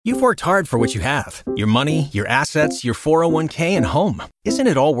You've worked hard for what you have. Your money, your assets, your 401k, and home. Isn't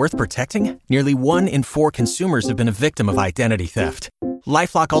it all worth protecting? Nearly 1 in 4 consumers have been a victim of identity theft.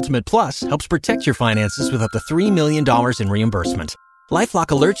 LifeLock Ultimate Plus helps protect your finances with up to $3 million in reimbursement. LifeLock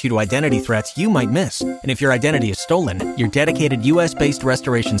alerts you to identity threats you might miss. And if your identity is stolen, your dedicated U.S.-based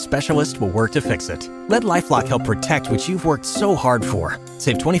restoration specialist will work to fix it. Let LifeLock help protect what you've worked so hard for.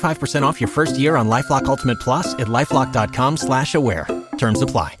 Save 25% off your first year on LifeLock Ultimate Plus at LifeLock.com/aware. Terms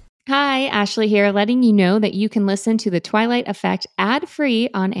apply. Hi, Ashley here, letting you know that you can listen to The Twilight Effect ad-free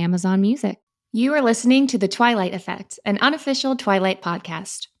on Amazon Music. You are listening to The Twilight Effect, an unofficial Twilight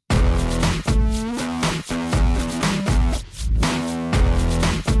podcast.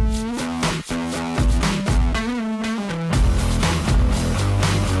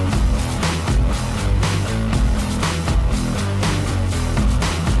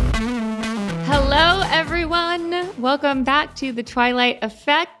 Hello, everyone. Welcome back to The Twilight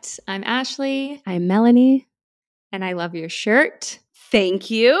Effect. I'm Ashley. I'm Melanie. And I love your shirt. Thank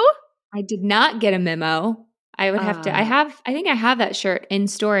you. I did not get a memo. I would have to. I think I have that shirt in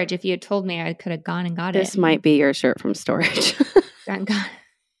storage. If you had told me, I could have gone and got it. This might be your shirt from storage. God.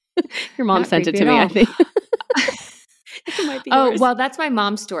 Your mom sent it to me, I think. It might be yours. Well, that's my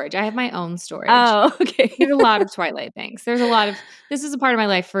mom's storage. I have my own storage. Oh, okay. There's a lot of Twilight things. This is a part of my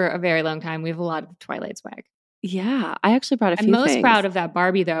life for a very long time. We have a lot of Twilight swag. Yeah, I actually brought a few I'm most things. proud of that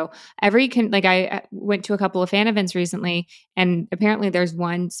Barbie, though. I went to a couple of fan events recently, and apparently there's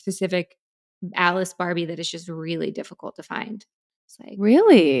one specific Alice Barbie that is just really difficult to find. It's like,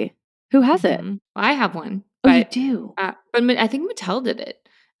 Really? Who has it? Well, I have one. Oh, you do? But I think Mattel did it.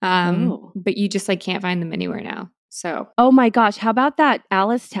 But you just can't find them anywhere now. So. Oh my gosh, how about that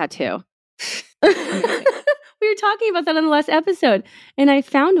Alice tattoo? We were talking about that on the last episode, and I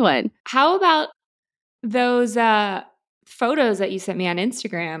found one. How about those photos that you sent me on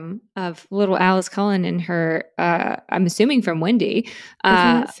Instagram of little Alice Cullen and her, I'm assuming from Wendy, Isn't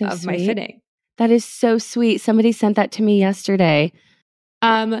that so of sweet? my fitting. That is so sweet. Somebody sent that to me yesterday.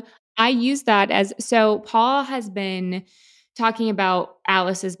 I use that so Paul has been talking about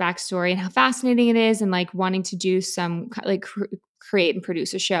Alice's backstory and how fascinating it is, and wanting to do some create and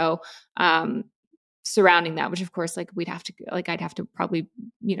produce a show surrounding that, which of course we'd have to I'd have to probably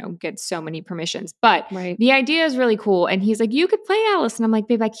get so many permissions, but Right. The idea is really cool. And he's like, you could play Alice, and I'm like,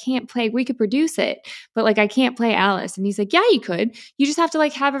 babe, I can't play. We could produce it, but I can't play Alice. And he's like, yeah, you could. You just have to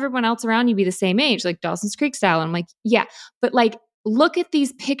have everyone else around you be the same age, like Dawson's Creek style. And I'm like, yeah, but look at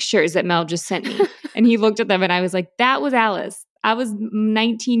these pictures that Mel just sent me. And he looked at them, and I was like, that was Alice. I was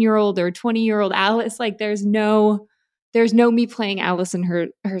 19-year-old or 20-year-old Alice. There's no me playing Alice in her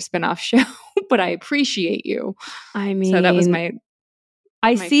spinoff show, but I appreciate you. I mean, so that was my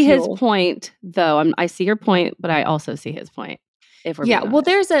see fuel. his point, though. I see your point, but I also see his point. If we're being honest.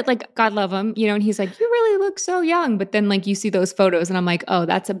 There's God love him, and he's like, you really look so young. But then you see those photos, and I'm like, oh,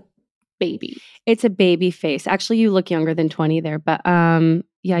 that's a baby. It's a baby face. Actually, you look younger than 20 there, but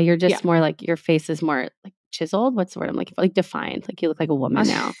yeah, you're just more your face is more chiseled. What's the word I'm looking for? Defined. You look like a woman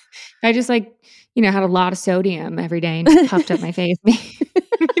now. I just had a lot of sodium every day and just puffed up my face. Maybe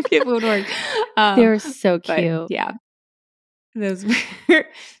it would work. They're so cute. Yeah. Those were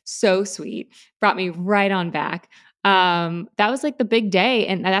so sweet. Brought me right on back. That was the big day.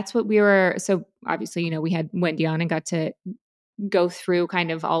 And that's what we were. So obviously, we had Wendy on and got to go through kind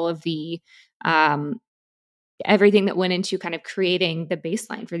of all of the, everything that went into kind of creating the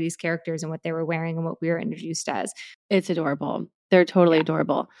baseline for these characters and what they were wearing and what we were introduced as. It's adorable. They're totally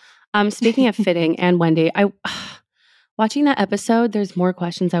adorable. Speaking of fitting and Wendy, watching that episode, there's more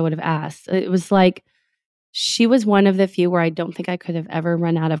questions I would have asked. It was she was one of the few where I don't think I could have ever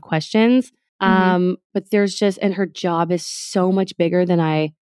run out of questions. But there's and her job is so much bigger than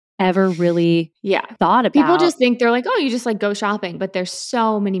I ever really thought about. People just think they're oh, you just go shopping, but there's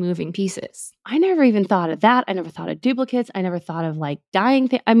so many moving pieces. I never even thought of that. I never thought of duplicates. I never thought of dyeing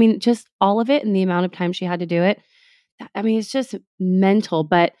things. I mean, just all of it and the amount of time she had to do it. I mean, it's just mental.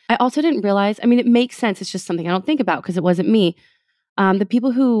 But I also didn't realize, it makes sense. It's just something I don't think about because it wasn't me. The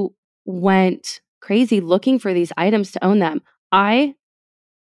people who went crazy looking for these items to own them. I,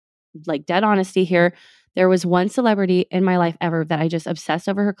 dead honesty here, there was one celebrity in my life ever that I just obsessed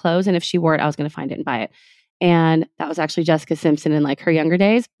over her clothes. And if she wore it, I was going to find it and buy it. And that was actually Jessica Simpson in her younger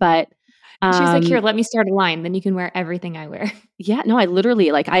days. But she's like, here, let me start a line. Then you can wear everything I wear. Yeah, no, I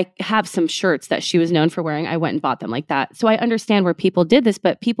literally, I have some shirts that she was known for wearing. I went and bought them like that. So I understand where people did this,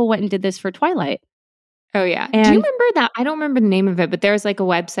 but people went and did this for Twilight. Oh, yeah. And do you remember that? I don't remember the name of it, but there was a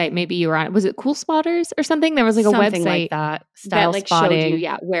website, maybe you were on it. Was it Cool Spotters or something? There was a something website like that. Style that spotting. showed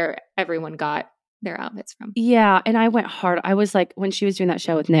you, where everyone got their outfits from. Yeah. And I went hard. I was like, when she was doing that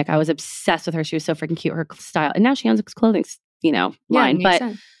show with Nick, I was obsessed with her. She was so freaking cute, her style. And now she owns a clothing, line. Makes But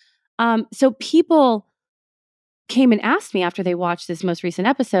sense. so people came and asked me after they watched this most recent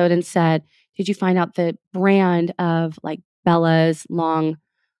episode and said, did you find out the brand of like Bella's long,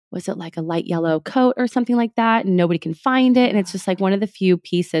 was it like a light yellow coat or something like that? And nobody can find it. And it's just like one of the few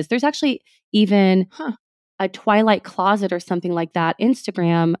pieces. There's actually even a Twilight Closet or something like that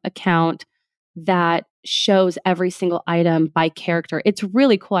Instagram account that shows every single item by character. It's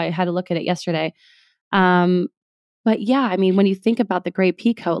really cool. I had to look at it yesterday. But yeah, I mean, when you think about the gray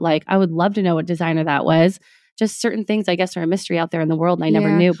pea coat, like I would love to know what designer that was. Just certain things, I guess, are a mystery out there in the world and I never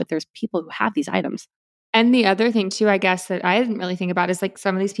knew, but there's people who have these items. And the other thing too, I guess that I didn't really think about is like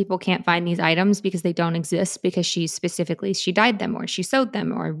some of these people can't find these items because they don't exist because she dyed them or she sewed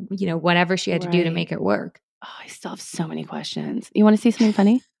them or, whatever she had to do to make it work. Oh, I still have so many questions. You want to see something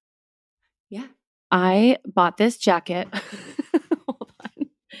funny? Yeah. I bought this jacket. Hold on.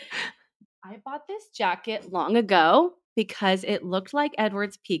 I bought this jacket long ago because it looked like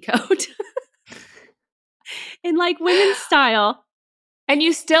Edward's pea coat in like women's style. And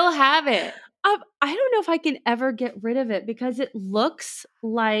you still have it. I don't know if I can ever get rid of it because it looks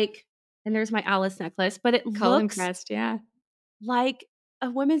like, and there's my Alice necklace, but it looks crest, like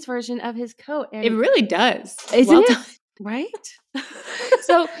a women's version of his coat. And it really does. Isn't it? Right?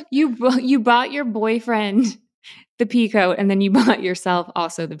 So you bought your boyfriend the pea coat and then you bought yourself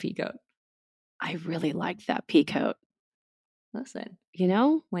also the pea coat. I really liked that pea coat. Listen,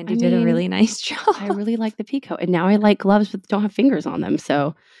 Wendy did a really nice job. I really like the pea coat. And now I like gloves that don't have fingers on them.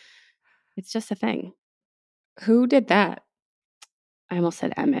 So it's just a thing. Who did that? I almost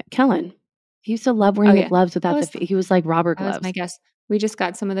said Emmett. Kellen. He used to love wearing the gloves without he was like Robert gloves. That was my guess. We just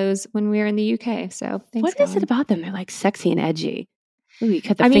got some of those when we were in the UK. So thanks, what Kellen. is it about them? They're like sexy and edgy. Ooh, you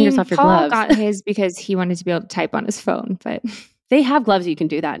cut the fingers off your Paul gloves. got his because he wanted to be able to type on his phone, but they have gloves you can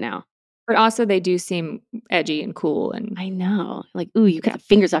do that now. But also they do seem edgy and cool. And I know. Like, ooh, you cut the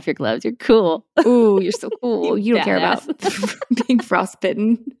fingers off your gloves. You're cool. Ooh, you're so cool. you don't care about being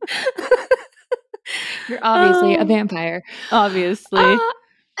frostbitten. You're obviously a vampire. Obviously.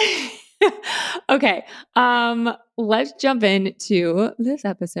 Okay. Let's jump into this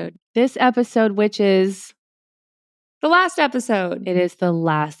episode. This episode, which is the last episode. It is the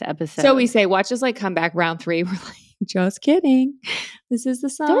last episode. So we say, watch us like come back round 3. We're like, just kidding. This is the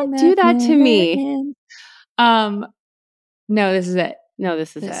song. Don't do that to me. Ends. No, this is it. No,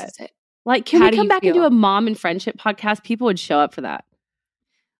 this is it. Like, can we come back and do a mom and friendship podcast? People would show up for that.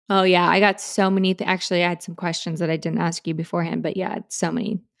 Oh, yeah. I got so many. Actually, I had some questions that I didn't ask you beforehand. But yeah, so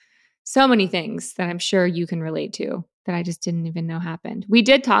many things that I'm sure you can relate to that I just didn't even know happened. We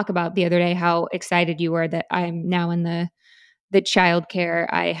did talk about the other day how excited you were that I'm now in the childcare.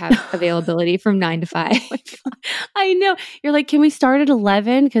 I have availability from 9 to 5. I know. You're like, can we start at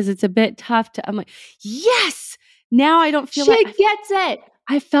 11? Because it's a bit tough to. I'm like, yes. Now I don't feel she gets it.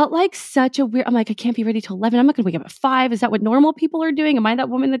 I felt like such a weird. I'm like, I can't be ready till 11. I'm not going to wake up at 5. Is that what normal people are doing? Am I that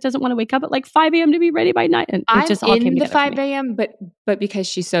woman that doesn't want to wake up at like 5 a.m. to be ready by 9? And I'm just all in the 5 a.m. But because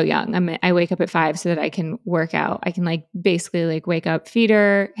she's so young, I wake up at 5 so that I can work out. I can like basically like wake up, feed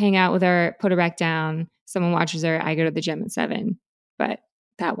her, hang out with her, put her back down. Someone watches her. I go to the gym at 7. But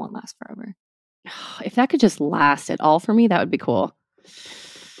that won't last forever. If that could just last at all for me, that would be cool.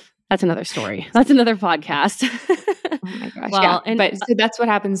 That's another story. That's another podcast. Oh my gosh. Well, yeah. But so that's what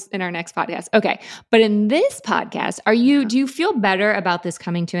happens in our next podcast. Okay. But in this podcast, do you feel better about this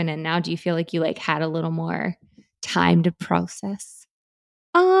coming to an end now? Do you feel like you like had a little more time to process?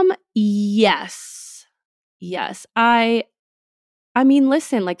 Yes. I mean,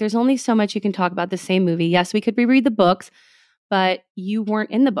 listen, like there's only so much you can talk about the same movie. Yes, we could reread the books, but you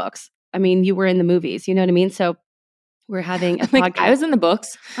weren't in the books. I mean, you were in the movies, you know what I mean? So we're having a podcast. I was in the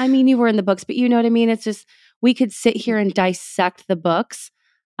books. I mean, you were in the books, but you know what I mean? It's just, we could sit here and dissect the books.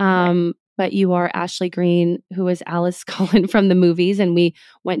 Right. But you are Ashley Green, who is Alice Cullen from the movies. And we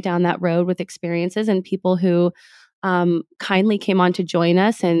went down that road with experiences and people who kindly came on to join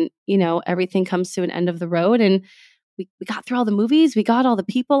us. And, everything comes to an end of the road. And we got through all the movies. We got all the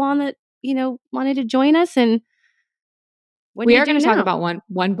people on that, wanted to join us. And we are going to talk about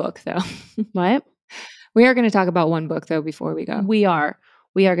one book, though. What? We are going to talk about one book, though, before we go. We are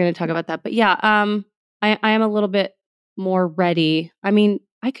going to talk about that. But yeah, I am a little bit more ready. I mean,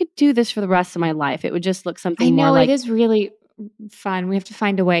 I could do this for the rest of my life. It would just look something more like... it is really fun. We have to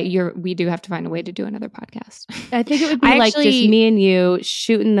find a way. We do have to find a way to do another podcast. I think it would be just me and you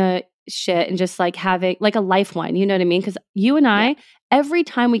shooting the shit and just like having like a life one. You know what I mean? Because you and I, every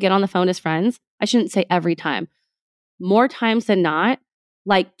time we get on the phone as friends, I shouldn't say every time, more times than not,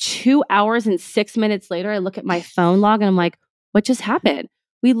 Like 2 hours and 6 minutes later, I look at my phone log and I'm like, what just happened?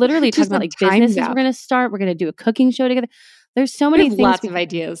 We literally talked Just about a like time businesses gap. we're going to start. We're going to do a cooking show together. There's so We many have things. lots of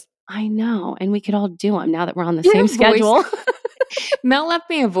ideas. I know. And we could all do them now that we're on the Your same voice- schedule. Mel left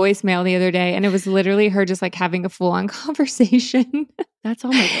me a voicemail the other day and it was literally her just like having a full-on conversation. That's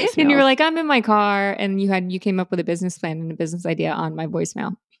all my voicemails. And you were like, I'm in my car, and you came up with a business plan and a business idea on my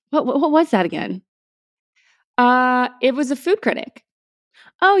voicemail. What was that again? It was a food critic.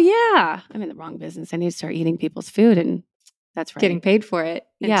 Oh yeah. I'm in the wrong business. I need to start eating people's food, and that's right. Getting paid for it.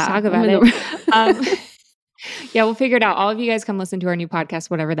 And Yeah, talk I'm about in it. Yeah, we'll figure it out. All of you guys come listen to our new podcast,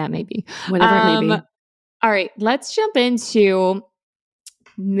 whatever that may be. Whatever it may be. All right, let's jump into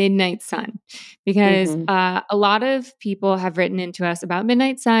Midnight Sun, because a lot of people have written into us about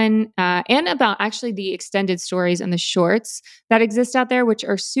Midnight Sun and about actually the extended stories and the shorts that exist out there, which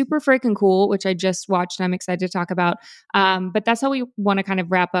are super freaking cool, which I just watched and I'm excited to talk about. But that's how we want to kind of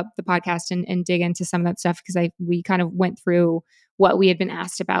wrap up the podcast and dig into some of that stuff, because we kind of went through what we had been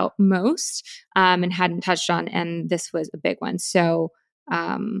asked about most and hadn't touched on, and this was a big one. So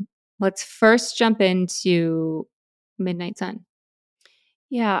let's first jump into Midnight Sun.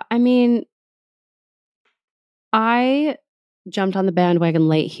 Yeah, I mean, I jumped on the bandwagon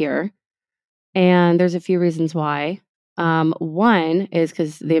late here, and there's a few reasons why. One is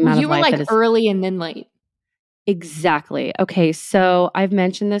because the amount you of were life like that is early and then late. Exactly. Okay, so I've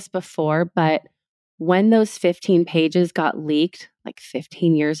mentioned this before, but when those 15 pages got leaked like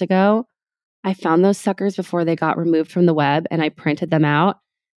 15 years ago, I found those suckers before they got removed from the web, and I printed them out,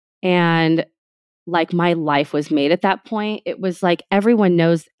 and like my life was made at that point. It was like everyone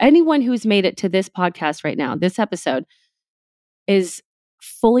knows, anyone who's made it to this podcast right now, this episode, is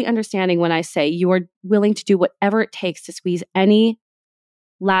fully understanding when I say you are willing to do whatever it takes to squeeze any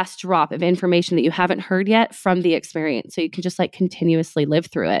last drop of information that you haven't heard yet from the experience, so you can just like continuously live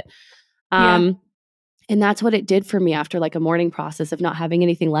through it. And that's what it did for me after like a morning process of not having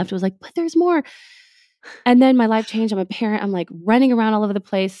anything left. It was like, but there's more. And then my life changed. I'm a parent. I'm like running around all over the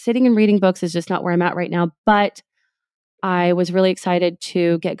place. Sitting and reading books is just not where I'm at right now. But I was really excited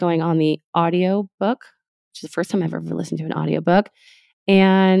to get going on the audio book, which is the first time I've ever listened to an audiobook.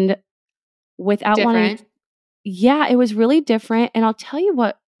 And without wanting, yeah, it was really different. And I'll tell you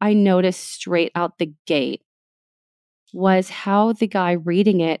what I noticed straight out the gate was how the guy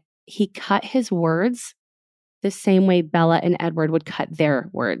reading it, he cut his words the same way Bella and Edward would cut their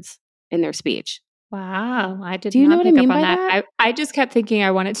words in their speech. Wow. I did Do you not know what pick I mean up on by that. that? I just kept thinking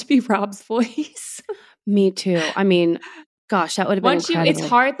I want it to be Rob's voice. Me too. I mean, gosh, that would have been incredible. It's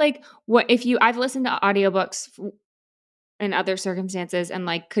hard. Like I've listened to audiobooks in other circumstances and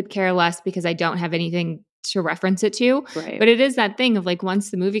like could care less because I don't have anything to reference it to. Right. But it is that thing of like,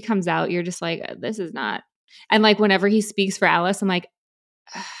 once the movie comes out, you're just like, this is not. And like whenever he speaks for Alice, I'm like,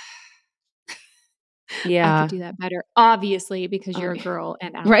 yeah, I could do that better. Obviously, because you're a girl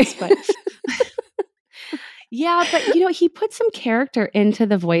and Alice, right. But yeah, but you know, he put some character into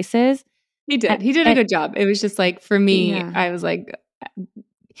the voices. He did. He did a good job. It was just like, for me, I was like,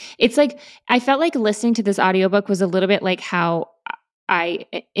 it's like, I felt like listening to this audiobook was a little bit like how I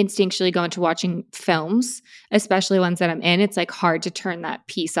instinctually go into watching films, especially ones that I'm in. It's like hard to turn that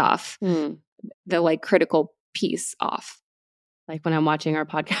piece off, the like critical piece off. Like when I'm watching our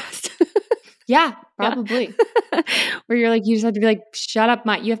podcast. Yeah, probably. Where you're like, you just have to be like, shut up,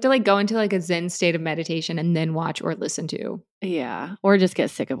 you have to like go into like a Zen state of meditation and then watch or listen to. Yeah. Or just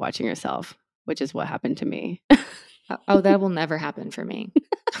get sick of watching yourself, which is what happened to me. Oh, that will never happen for me.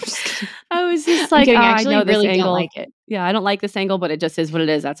 I was just like, I know this really angle. don't like it. Yeah, I don't like this angle, but it just is what it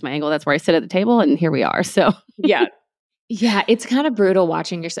is. That's my angle. That's where I sit at the table, and here we are. So yeah. Yeah, it's kind of brutal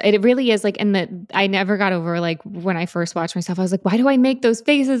watching yourself. It really is like, I never got over like when I first watched myself, I was like, why do I make those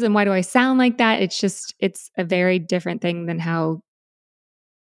faces and why do I sound like that? It's a very different thing than how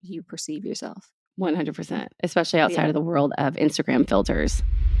you perceive yourself. 100%, especially outside of the world of Instagram filters.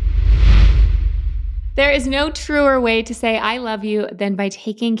 There is no truer way to say I love you than by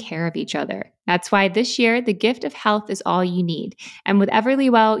taking care of each other. That's why this year, the gift of health is all you need. And with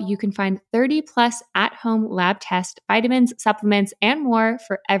Everlywell, you can find 30 plus at-home lab test, vitamins, supplements, and more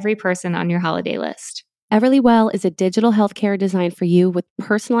for every person on your holiday list. Everlywell is a digital healthcare designed for you with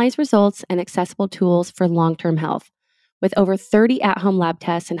personalized results and accessible tools for long-term health. With over 30 at-home lab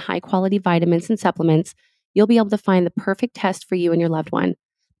tests and high-quality vitamins and supplements, you'll be able to find the perfect test for you and your loved one.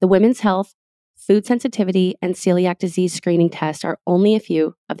 The Women's Health, Food Sensitivity, and Celiac Disease Screening Test are only a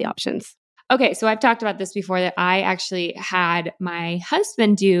few of the options. Okay, so I've talked about this before that I actually had my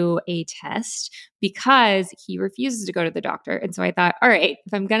husband do a test because he refuses to go to the doctor. And so I thought, all right,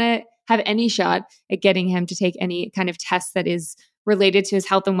 if I'm going to have any shot at getting him to take any kind of test that is related to his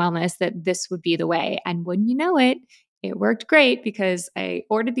health and wellness, that this would be the way. And wouldn't you know it, it worked great because I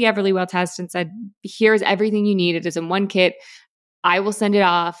ordered the Everlywell test and said, here's everything you need. It is in one kit. I will send it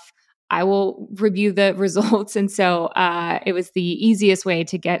off. I will review the results. And so it was the easiest way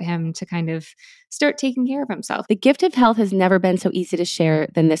to get him to kind of start taking care of himself. The gift of health has never been so easy to share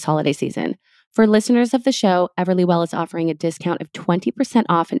than this holiday season. For listeners of the show, Everlywell is offering a discount of 20%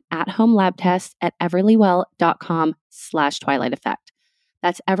 off an at-home lab test at everlywell.com/Twilight Effect.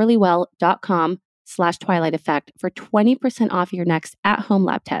 That's everlywell.com/Twilight Effect for 20% off your next at-home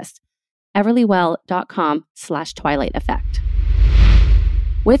lab test. everlywell.com/Twilight Effect.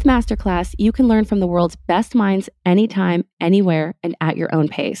 With Masterclass, you can learn from the world's best minds anytime, anywhere, and at your own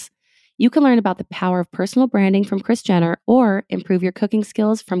pace. You can learn about the power of personal branding from Kris Jenner or improve your cooking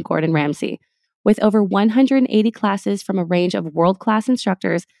skills from Gordon Ramsay. With over 180 classes from a range of world-class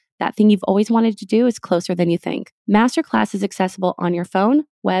instructors, that thing you've always wanted to do is closer than you think. Masterclass is accessible on your phone,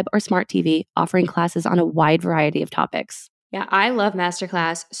 web, or smart TV, offering classes on a wide variety of topics. Yeah, I love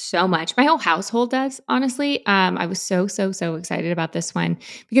Masterclass so much. My whole household does, honestly. I was so excited about this one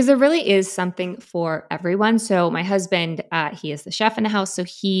because there really is something for everyone. So my husband, he is the chef in the house, so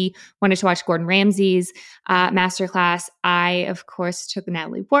he wanted to watch Gordon Ramsay's Masterclass. I, of course, took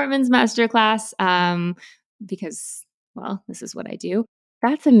Natalie Portman's Masterclass because, well, this is what I do.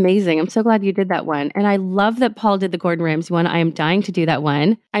 That's amazing. I'm so glad you did that one. And I love that Paul did the Gordon Ramsay one. I am dying to do that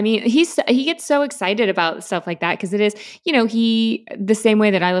one. I mean, he gets so excited about stuff like that because it is, he, the same way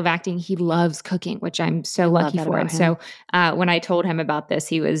that I love acting, he loves cooking, which I'm so lucky for. And so when I told him about this,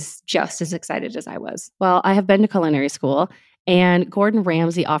 he was just as excited as I was. Well, I have been to culinary school, and Gordon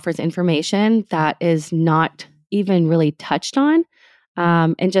Ramsay offers information that is not even really touched on,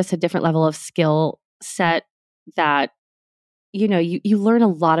 and just a different level of skill set that you learn a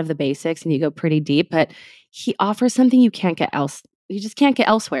lot of the basics and you go pretty deep, but he offers something you just can't get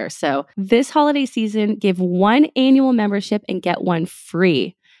elsewhere. So this holiday season, give one annual membership and get one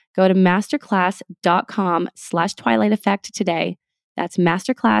free. Go to masterclass.com/Twilight Effect today. That's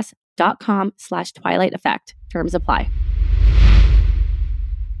masterclass.com/Twilight Effect. Terms apply.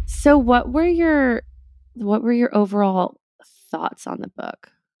 So what were your overall thoughts on the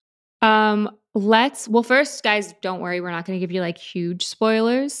book? Well, first, guys, don't worry. We're not going to give you like huge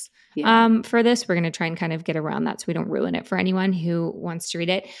spoilers for this. We're going to try and kind of get around that so we don't ruin it for anyone who wants to read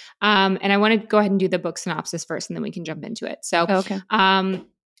it. And I want to go ahead and do the book synopsis first, and then we can jump into it. So,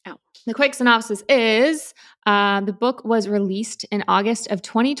 the quick synopsis is the book was released in August of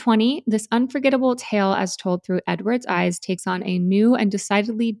 2020. This unforgettable tale, as told through Edward's eyes, takes on a new and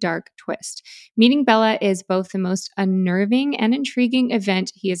decidedly dark twist. Meeting Bella is both the most unnerving and intriguing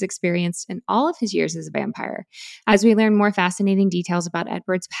event he has experienced in all of his years as a vampire. As we learn more fascinating details about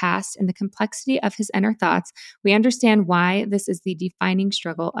Edward's past and the complexity of his inner thoughts, we understand why this is the defining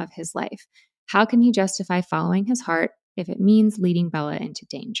struggle of his life. How can he justify following his heart if it means leading Bella into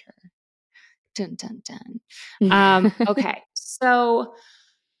danger? Dun, dun, dun. Okay. So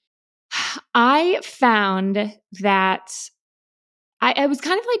I found that I was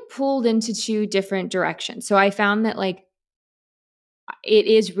kind of like pulled into two different directions. So I found that like it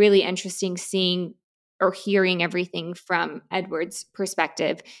is really interesting seeing or hearing everything from Edward's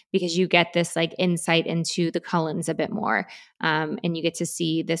perspective because you get this like insight into the Cullens a bit more, and you get to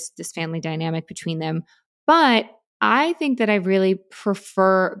see this family dynamic between them. But I think that I really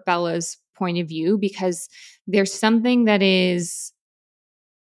prefer Bella's point of view because there's something that is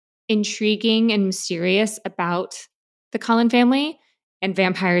intriguing and mysterious about the Cullen family and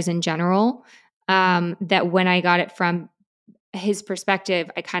vampires in general, that when I got it from his perspective,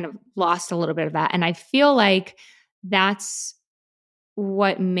 I kind of lost a little bit of that. And I feel like that's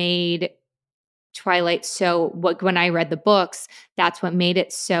what made Twilight when I read the books, that's what made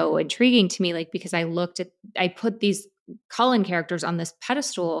it so intriguing to me. Like, because I put these Cullen characters on this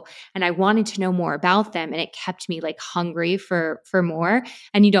pedestal and I wanted to know more about them, and it kept me like hungry for more.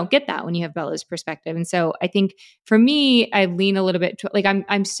 And you don't get that when you have Bella's perspective. And so I think for me, I lean a little bit to like,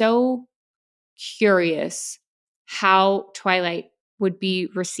 I'm so curious how Twilight would be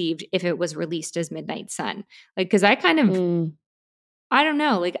received if it was released as Midnight Sun. Like, cause I kind of, I don't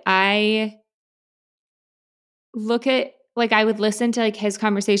know, like I look at, like I would listen to like his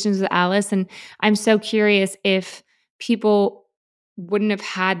conversations with Alice, and I'm so curious if people wouldn't have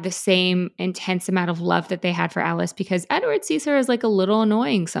had the same intense amount of love that they had for Alice, because Edward sees her as like a little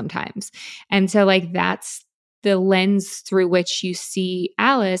annoying sometimes. And so like that's the lens through which you see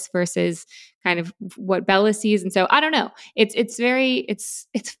Alice versus kind of what Bella sees. And so I don't know. It's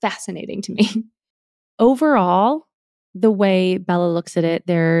fascinating to me. Overall, the way Bella looks at it,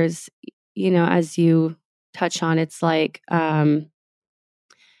 there's, as you touch on. It's like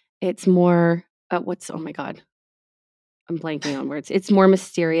it's more oh my God, I'm blanking on words. It's more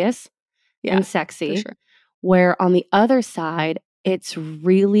mysterious and For sexy. sure. Where on the other side, it's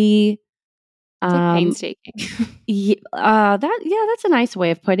really It's like painstaking. that's a nice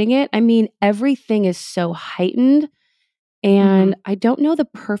way of putting it. I mean, everything is so heightened, and I don't know the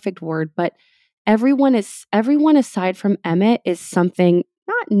perfect word, but everyone aside from Emmett is something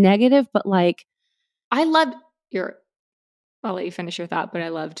not negative, but like I loved I'll let you finish your thought, but I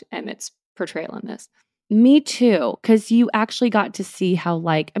loved Emmett's portrayal in this. me too, because you actually got to see how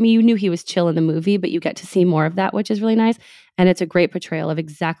you knew he was chill in the movie, but you get to see more of that, which is really nice, and it's a great portrayal of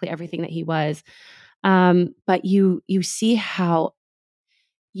exactly everything that he was. But you see how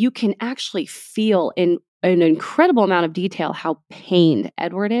you can actually feel in an incredible amount of detail how pained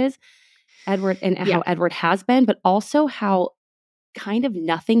Edward is, and how Edward has been, but also how kind of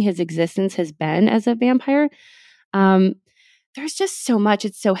nothing his existence has been as a vampire. There's just so much.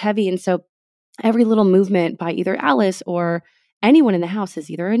 It's so heavy. And so every little movement by either Alice or anyone in the house is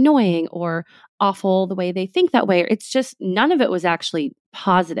either annoying or awful the way they think that way. It's just none of it was actually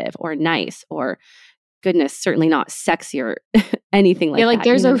positive or nice or goodness, certainly not sexy or anything like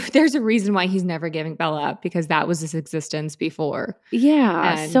that. There's a reason why he's never giving Bella up, because that was his existence before.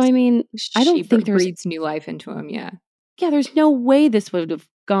 Yeah. And so I mean, I don't think breathes new life into him. Yeah. There's no way this would have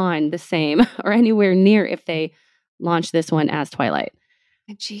gone the same or anywhere near if they launched this one as Twilight.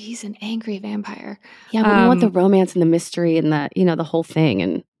 Gee, he's an angry vampire. Yeah, but we want the romance and the mystery and the whole thing.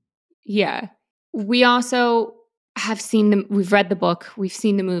 And yeah, we also have we've read the book, we've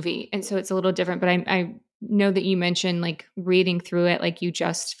seen the movie, and so it's a little different. But I know that you mentioned like reading through it, like you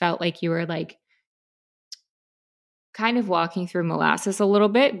just felt like you were like kind of walking through molasses a little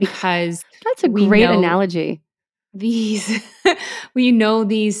bit, because that's a great analogy. These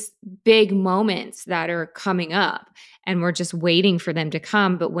these big moments that are coming up, and we're just waiting for them to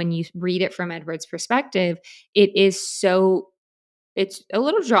come. But when you read it from Edward's perspective, it's a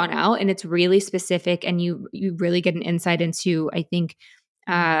little drawn out, and it's really specific, and you really get an insight into, I think,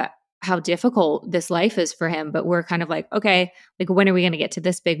 how difficult this life is for him. But we're kind of like, okay, like when are we going to get to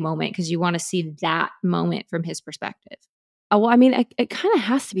this big moment? Because you want to see that moment from his perspective. Oh, well, I mean, it kind of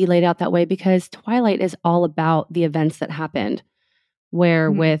has to be laid out that way, because Twilight is all about the events that happened, where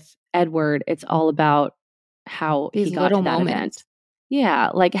with Edward, it's all about how he got to that event. Yeah,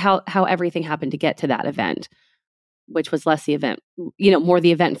 like how everything happened to get to that event, which was less the event, more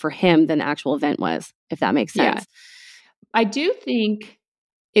the event for him than the actual event was, if that makes sense. Yeah. I do think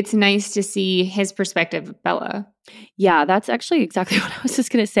it's nice to see his perspective of Bella. Yeah, that's actually exactly what I was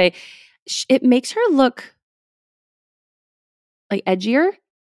just going to say. It makes her look like edgier,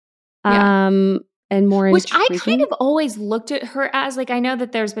 and more which intriguing. I kind of always looked at her as, like, I know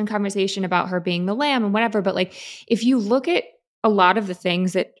that there's been conversation about her being the lamb and whatever, but like if you look at a lot of the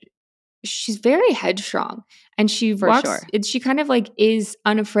things that she's very headstrong, and she she kind of like is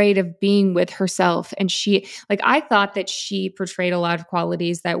unafraid of being with herself, and she, like, I thought that she portrayed a lot of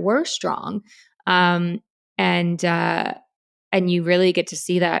qualities that were strong, and you really get to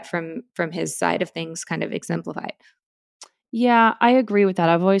see that from his side of things kind of exemplified. Yeah, I agree with that.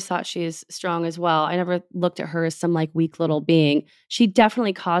 I've always thought she's strong as well. I never looked at her as some like weak little being. She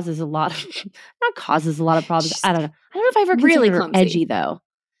definitely causes a lot of not causes a lot of problems. I don't know. I don't know if I ever really considered her edgy though.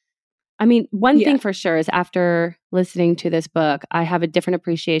 I mean, one thing for sure is after listening to this book, I have a different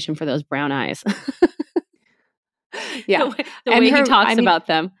appreciation for those brown eyes. Yeah. the way he talks about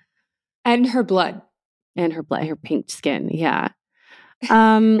them. And her blood. And her blood, her pink skin. Yeah.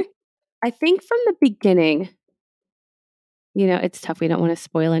 I think from the beginning, it's tough. We don't want to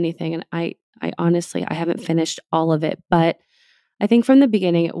spoil anything. And I honestly, I haven't finished all of it, but I think from the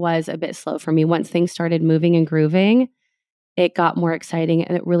beginning, it was a bit slow for me. Once things started moving and grooving, it got more exciting,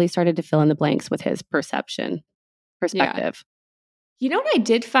 and it really started to fill in the blanks with his perspective. Yeah. What I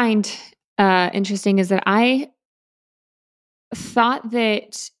did find interesting is that I thought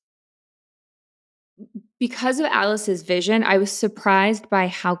that because of Alice's vision, I was surprised by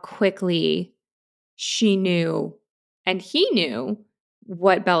how quickly she knew and he knew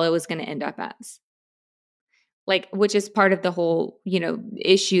what Bella was going to end up as. Like, which is part of the whole,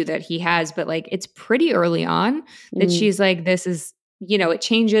 issue that he has. But like, it's pretty early on that she's like, this is, it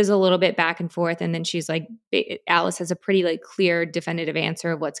changes a little bit back and forth. And then she's like, Alice has a pretty like clear, definitive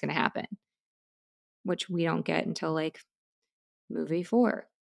answer of what's going to happen, which we don't get until like movie 4.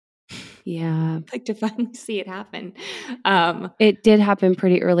 Yeah. Like to finally see it happen. It did happen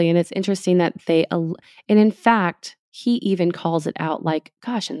pretty early. And it's interesting that and in fact, he even calls it out, like,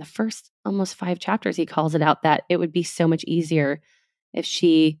 gosh, in the first almost 5 chapters, he calls it out that it would be so much easier if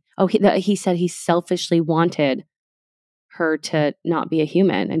she Oh, he said he selfishly wanted her to not be a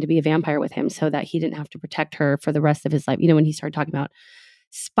human and to be a vampire with him so that he didn't have to protect her for the rest of his life. You know, when he started talking about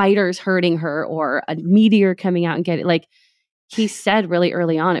spiders hurting her or a meteor coming out and get it, like he said really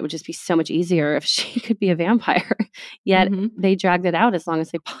early on, it would just be so much easier if she could be a vampire. Yet they dragged it out as long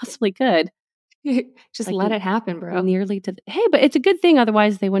as they possibly could. Just like let it happen, bro. Nearly to hey, but it's a good thing.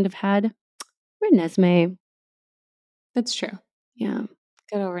 Otherwise, they wouldn't have had Renesmee. That's true. Yeah.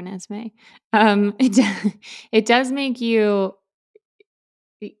 Good over Renesmee. It does make you.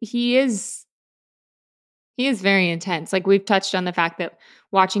 He is very intense. Like we've touched on the fact that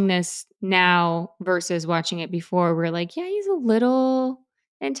watching this now versus watching it before, we're like, yeah, he's a little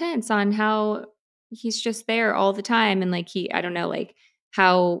intense on how he's just there all the time, and like I don't know, like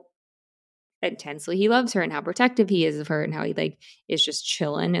how intensely he loves her and how protective he is of her and how he like is just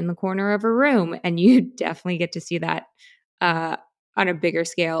chilling in the corner of her room. And you definitely get to see that on a bigger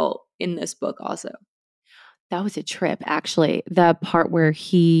scale in this book also. That was a trip, actually. The part where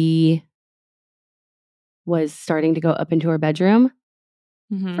he was starting to go up into her bedroom.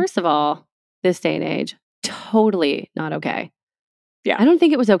 First of all, this day and age, totally not okay. Yeah. I don't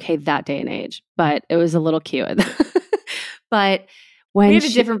think it was okay that day and age, but it was a little cute. But when we had a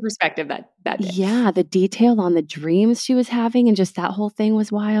different perspective that day. Yeah, the detail on the dreams she was having and just that whole thing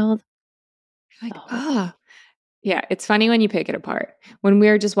was wild. Like, yeah, it's funny when you pick it apart. When we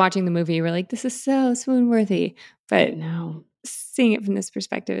were just watching the movie, we're like, this is so swoon-worthy. But no, seeing it from this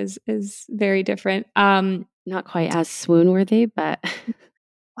perspective is very different. Not quite as swoon-worthy, but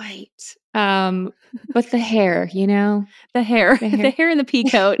right. But the hair, you know? The hair and the pea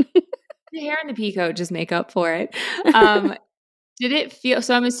coat. The hair and the pea coat just make up for it. Did it feel,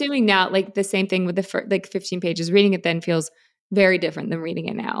 so I'm assuming now, like the same thing with the like 15 pages, reading it then feels very different than reading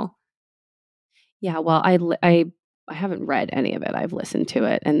it now. Yeah, well, I haven't read any of it. I've listened to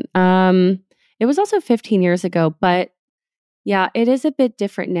it. And it was also 15 years ago, but yeah, it is a bit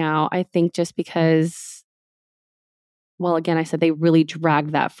different now, I think, just because, well, again, I said they really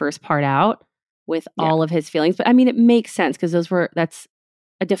dragged that first part out with all of his feelings. But I mean, it makes sense because that's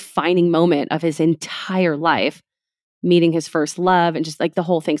a defining moment of his entire life, meeting his first love and just like the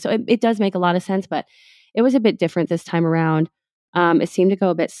whole thing. So it does make a lot of sense, but it was a bit different this time around. It seemed to go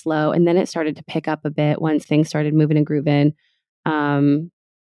a bit slow, and then it started to pick up a bit once things started moving and grooving. You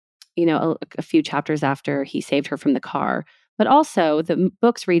know, a few chapters after he saved her from the car. But also, the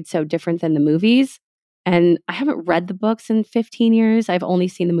books read so different than the movies. And I haven't read the books in 15 years. I've only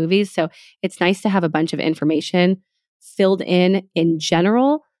seen the movies. So it's nice to have a bunch of information filled in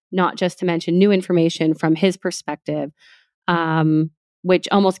general, not just to mention new information from his perspective, which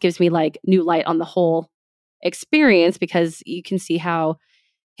almost gives me like new light on the whole experience, because you can see how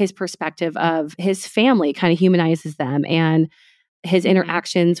his perspective of his family kind of humanizes them, and his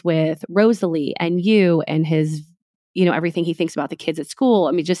interactions with Rosalie and you, and his, you know, everything he thinks about the kids at school.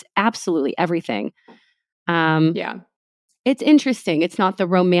 I mean, just absolutely everything. Yeah. It's interesting. It's not the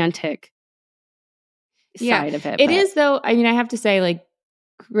romantic side of it. It is, though. I mean, I have to say, like,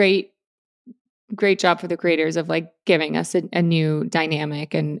 great job for the creators of like giving us a new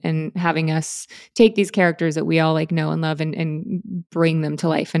dynamic and having us take these characters that we all like know and love and bring them to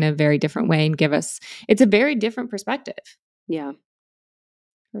life in a very different way and give us, it's a very different perspective. Yeah,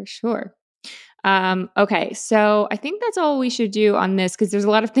 for sure. Okay. So I think that's all we should do on this, because there's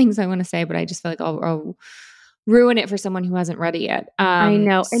a lot of things I want to say, but I just feel like I'll ruin it for someone who hasn't read it yet. I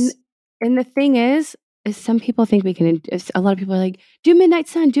know. And the thing is some people think we can, a lot of people are like, do Midnight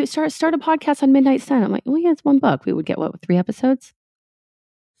Sun, start a podcast on Midnight Sun. I'm like, well, yeah, it's one book. We would get 3 episodes?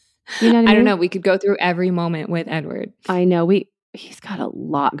 You know what I mean? I don't know. We could go through every moment with Edward. I know. He's got a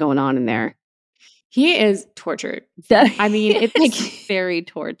lot going on in there. He is tortured. I mean, it's like very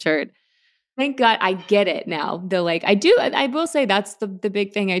tortured. Thank God I get it now. I will say that's the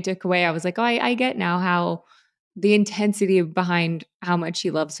big thing I took away. I was like, oh, I get now how the intensity behind how much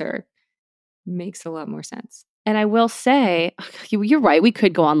he loves her makes a lot more sense. And I will say, you're right. We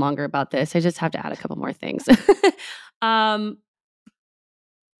could go on longer about this. I just have to add a couple more things.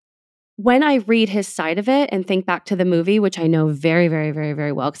 When I read his side of it and think back to the movie, which I know very, very, very,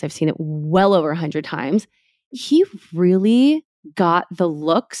 very well because I've seen it well over 100 times, he really got the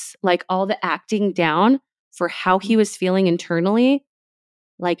looks, like all the acting down for how he was feeling internally,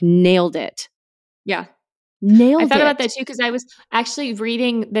 like nailed it. Yeah. Nailed it. I thought about that too, because I was actually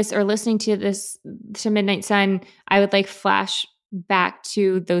reading this or listening to this, to Midnight Sun. I would like flash back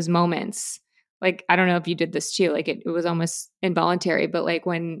to those moments. Like, I don't know if you did this too. Like it was almost involuntary, but like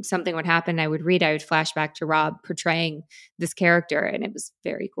when something would happen, I would flash back to Rob portraying this character, and it was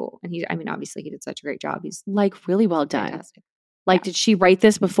very cool. And obviously he did such a great job. He's like really well done. Fantastic. Like, did she write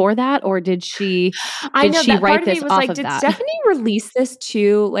this before that, or did she I know she that write part of me this was off like, of did that? Stephanie release this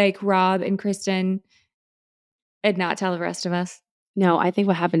to like Rob and Kristen and not tell the rest of us? No, I think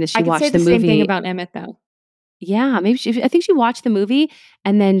what happened is she I could say watched the the same thing movie. about Emmett though. Yeah, maybe I think she watched the movie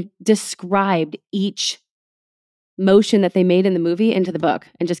and then described each motion that they made in the movie into the book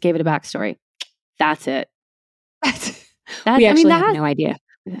and just gave it a backstory. That's it. We actually have that no idea.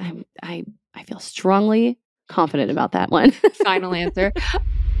 I feel strongly confident about that one. Final answer.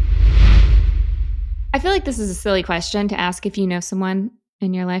 I feel like this is a silly question to ask if you know someone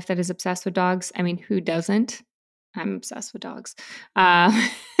in your life that is obsessed with dogs. I mean, who doesn't? I'm obsessed with dogs.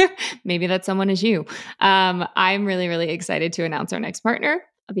 Maybe that someone is you. I'm really, really excited to announce our next partner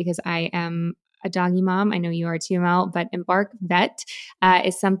because I am a doggy mom. I know you are too, Mel, but Embark Vet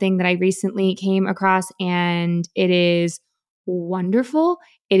is something that I recently came across, and it is wonderful.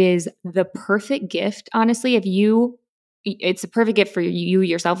 It is the perfect gift, honestly. It's a perfect gift for you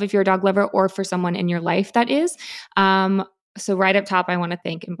yourself if you're a dog lover, or for someone in your life that is. So right up top, I want to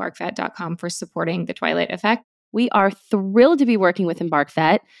thank embarkvet.com for supporting the Twilight Effect. We are thrilled to be working with Embark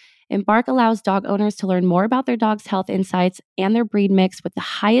Vet. Embark allows dog owners to learn more about their dog's health insights and their breed mix with the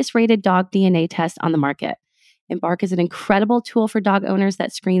highest rated dog DNA test on the market. Embark is an incredible tool for dog owners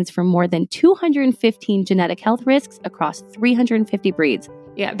that screens for more than 215 genetic health risks across 350 breeds.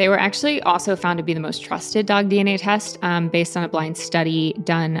 Yeah, they were actually also found to be the most trusted dog DNA test based on a blind study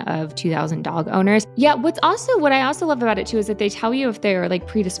done of 2,000 dog owners. Yeah, what I also love about it too is that they tell you if they're like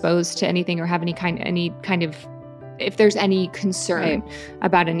predisposed to anything or have any kind of if there's any concern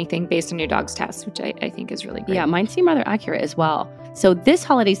about anything based on your dog's test, which I think is really great. Yeah, mine seem rather accurate as well. So this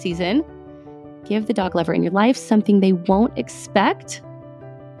holiday season, give the dog lover in your life something they won't expect,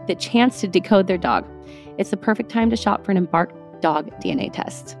 the chance to decode their dog. It's the perfect time to shop for an Embark dog DNA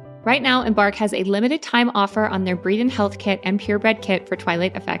test. Right now, Embark has a limited time offer on their Breed and Health Kit and Purebred Kit for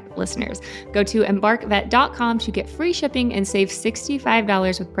Twilight Effect listeners. Go to embarkvet.com to get free shipping and save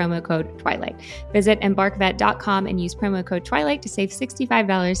 $65 with promo code Twilight. Visit embarkvet.com and use promo code Twilight to save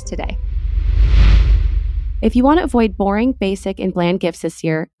 $65 today. If you want to avoid boring, basic, and bland gifts this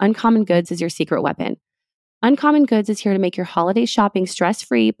year, Uncommon Goods is your secret weapon. Uncommon Goods is here to make your holiday shopping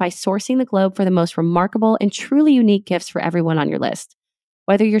stress-free by sourcing the globe for the most remarkable and truly unique gifts for everyone on your list.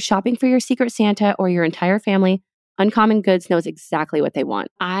 Whether you're shopping for your secret Santa or your entire family, Uncommon Goods knows exactly what they want.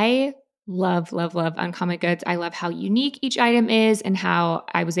 I love, love, love Uncommon Goods. I love how unique each item is and how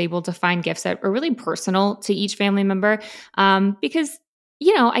I was able to find gifts that are really personal to each family member. Because,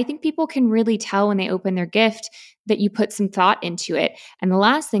 I think people can really tell when they open their gift that you put some thought into it. And the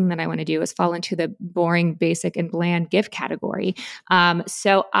last thing that I want to do is fall into the boring, basic, and bland gift category.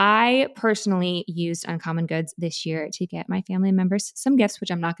 So I personally used Uncommon Goods this year to get my family members some gifts,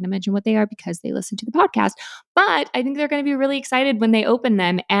 which I'm not going to mention what they are because they listen to the podcast. But I think they're going to be really excited when they open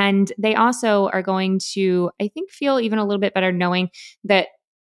them. And they also are going to, I think, feel even a little bit better knowing that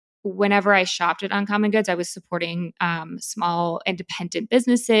whenever I shopped at Uncommon Goods, I was supporting small independent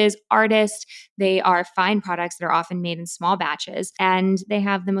businesses, artists. They are fine products that are often made in small batches, and they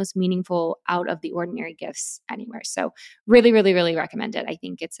have the most meaningful, out of the ordinary gifts anywhere. So really, really, really recommend it. I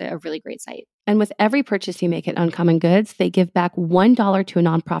think it's a really great site. And with every purchase you make at Uncommon Goods, they give back $1 to a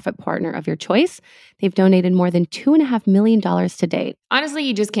nonprofit partner of your choice. They've donated more than $2.5 million to date. Honestly,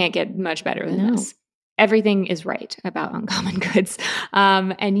 you just can't get much better than this. Everything is right about Uncommon Goods.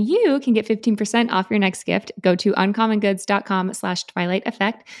 And you can get 15% off your next gift. Go to uncommongoods.com/Twilight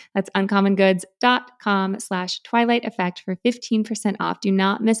Effect. That's uncommongoods.com/Twilight Effect for 15% off. Do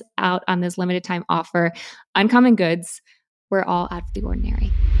not miss out on this limited time offer. Uncommon Goods, we're all out of the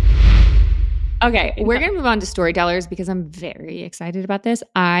ordinary. Okay, we're going to move on to Storytellers because I'm very excited about this.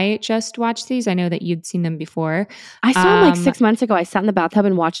 I just watched these. I know that you'd seen them before. I saw them like 6 months ago. I sat in the bathtub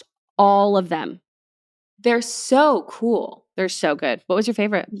and watched all of them. They're so cool. They're so good. What was your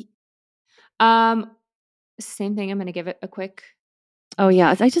favorite? Same thing. I'm going to give it a quick. Oh,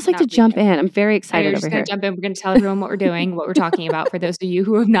 yeah. I just like to jump in. I'm very excited over here. Jump in. We're going to tell everyone what we're doing, what we're talking about for those of you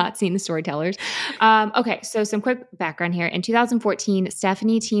who have not seen the Storytellers. Okay, so some quick background here. In 2014,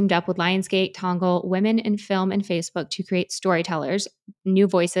 Stephanie teamed up with Lionsgate, Tongle, Women in Film, and Facebook to create Storytellers, new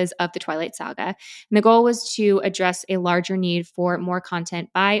voices of the Twilight Saga. And the goal was to address a larger need for more content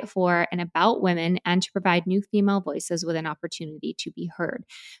by, for, and about women, and to provide new female voices with an opportunity to be heard.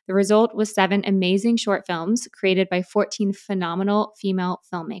 The result was 7 amazing short films created by 14 phenomenal female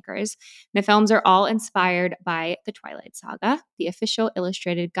filmmakers. The films are all inspired by the Twilight Saga, the official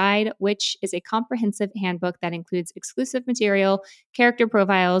illustrated guide, which is a comprehensive handbook that includes exclusive material, character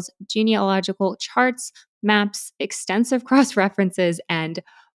profiles, genealogical charts, maps, extensive cross-references, and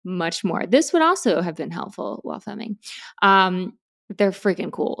much more. This would also have been helpful while filming. They're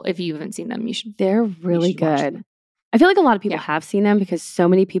freaking cool. If you haven't seen them, They're really good. I feel like a lot of people have seen them because so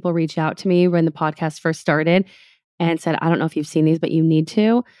many people reached out to me when the podcast first started and said, I don't know if you've seen these, but you need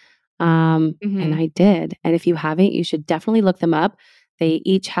to. And I did. And if you haven't, you should definitely look them up. They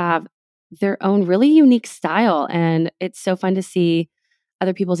each have their own really unique style. And it's so fun to see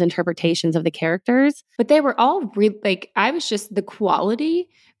other people's interpretations of the characters. But they were all like, I was just, the quality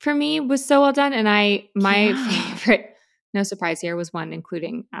for me was so well done. And my favorite, no surprise here, was one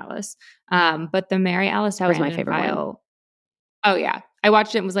including Alice. But the Mary Alice that was my favorite one. Oh yeah. I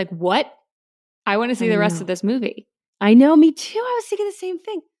watched it and was like, what? I want to see the rest of this movie. I know, me too. I was thinking the same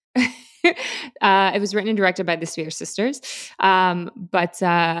thing. It was written and directed by the Spears sisters. But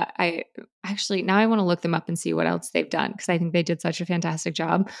I actually, now I want to look them up and see what else they've done, because I think they did such a fantastic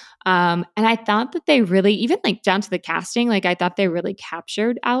job. And I thought that they really, even like down to the casting, like I thought they really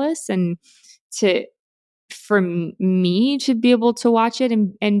captured Alice, and for me to be able to watch it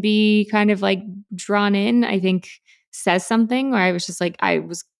and be kind of like drawn in, I think says something, where I was just like, I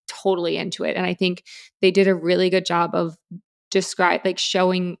was totally into it. And I think they did a really good job of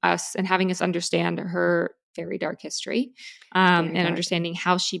showing us and having us understand her very dark history, and understanding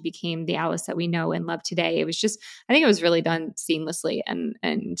how she became the Alice that we know and love today. It was just, I think it was really done seamlessly,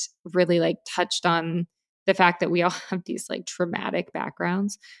 and really like touched on the fact that we all have these like traumatic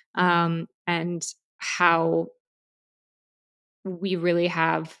backgrounds, and how we really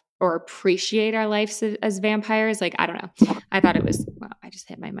have or appreciate our lives as vampires. Like, I don't know. I thought it was, well, I just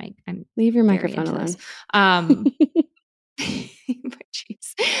hit my mic. Leave your microphone alone.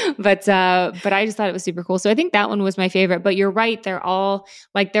 But I just thought it was super cool. So I think that one was my favorite. But you're right. They're all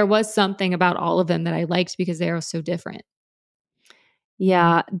like, there was something about all of them that I liked because they are so different.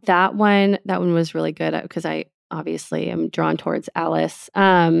 Yeah, that one was really good because I obviously am drawn towards Alice.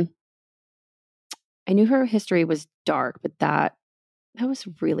 I knew her history was dark, but that was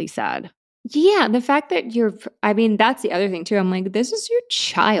really sad. Yeah, the fact that that's the other thing too. I'm like, this is your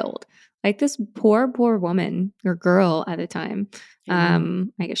child. Like this poor woman or girl at the time. I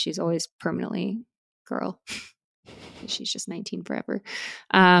guess she's always permanently girl. She's just 19 forever.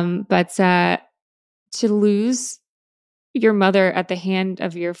 But to lose your mother at the hand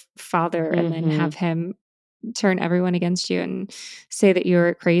of your father, and then have him turn everyone against you and say that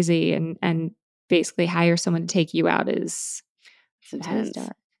you're crazy and basically hire someone to take you out is intense.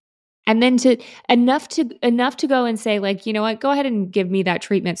 And then enough to go and say, like, you know what, go ahead and give me that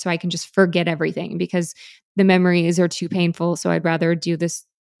treatment so I can just forget everything, because the memories are too painful. So I'd rather do this,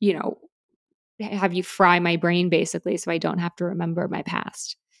 have you fry my brain basically, so I don't have to remember my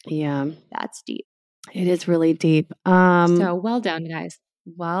past. Yeah. That's deep. It is really deep. So well done, guys.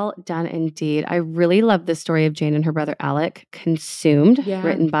 Well done indeed. I really love the story of Jane and her brother Alec, Consumed,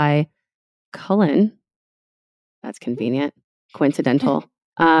 written by Cullen. That's convenient. Coincidental.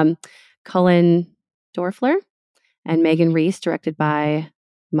 Cullen Dorfler and Megan Reese, directed by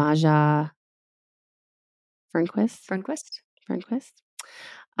Maja Fernquist.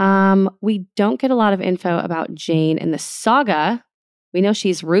 We don't get a lot of info about Jane in the saga. We know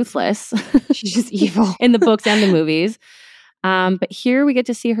she's ruthless. She's just evil in the books and the movies. But here we get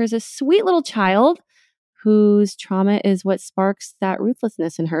to see her as a sweet little child whose trauma is what sparks that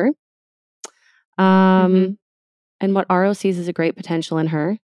ruthlessness in her. And what Aro sees as a great potential in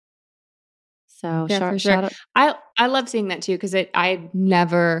her. So for sure. I love seeing that too, because I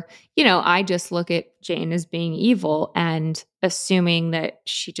never, I just look at Jane as being evil and assuming that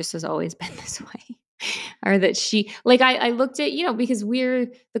she just has always been this way. Or that she, like, I looked at, because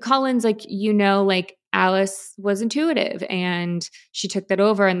we're the Cullens, like, like Alice was intuitive and she took that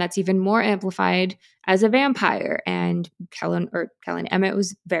over, and that's even more amplified as a vampire. And Kellen Emmett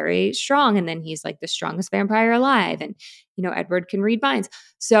was very strong, and then he's like the strongest vampire alive, and Edward can read minds.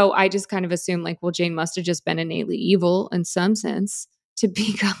 So I just kind of assumed, like, well, Jane must have just been innately evil in some sense to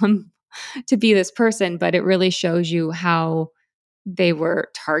be this person. But it really shows you how they were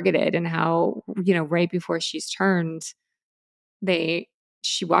targeted, and how, right before she's turned,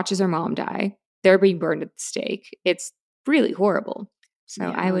 she watches her mom die. They're being burned at the stake. It's really horrible. So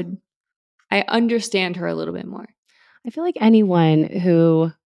yeah. I understand her a little bit more. I feel like anyone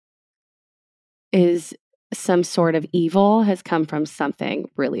who is some sort of evil has come from something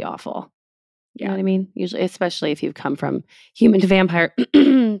really awful. You know what I mean? Usually, especially if you've come from human to vampire,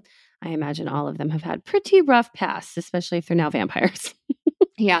 I imagine all of them have had pretty rough pasts, especially if they're now vampires.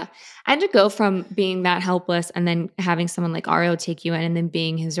 Yeah. And to go from being that helpless and then having someone like Aro take you in, and then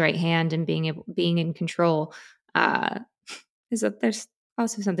being his right hand and being in control, there's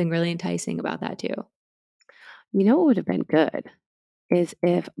also something really enticing about that too. What would have been good is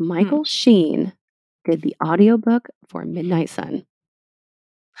if Michael Sheen did the audiobook for Midnight Sun.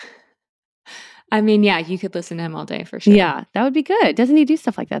 I mean, yeah, you could listen to him all day for sure. Yeah, that would be good. Doesn't he do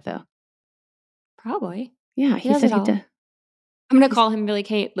stuff like that though? Probably. Yeah, he said he did. I'm going to call him and be like,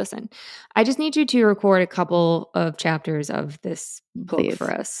 hey, listen, I just need you to record a couple of chapters of this book for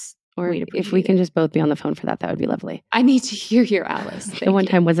us. Or if we can just both be on the phone for that would be lovely. I need to hear your Alice. The one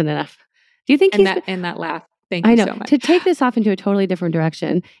time wasn't enough. Do you think and that laugh? Thank you so much. To take this off into a totally different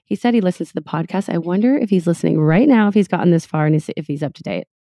direction, he said he listens to the podcast. I wonder if he's listening right now, if he's gotten this far and if he's up to date.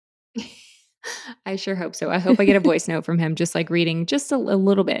 I sure hope so. I hope I get a voice note from him, just like reading just a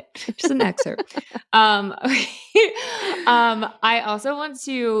little bit, just an excerpt. I also want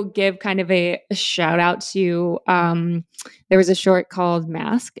to give kind of a shout out to, there was a short called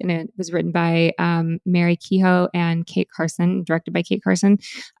Mask, and it was written by Mary Kehoe and Kate Carson, directed by Kate Carson.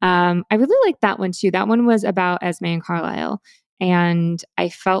 I really liked that one too. That one was about Esme and Carlisle. And I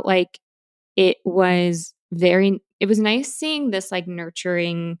felt like it was nice seeing this like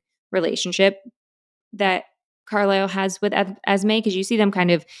nurturing relationship that Carlisle has with Esme, because you see them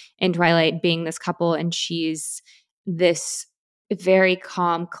kind of in Twilight being this couple, and she's this very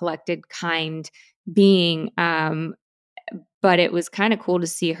calm, collected, kind being. But it was kind of cool to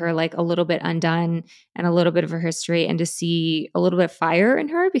see her like a little bit undone and a little bit of her history, and to see a little bit of fire in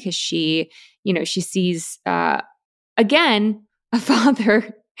her, because she sees again a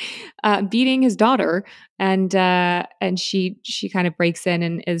father beating his daughter, and she kind of breaks in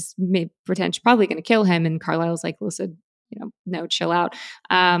and is pretend she's probably going to kill him, and Carlisle's like, listen, no, chill out.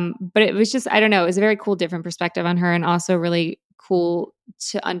 But it was just, I don't know, it was a very cool, different perspective on her, and also really cool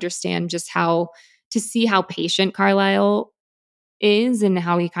to understand just to see how patient Carlisle is, and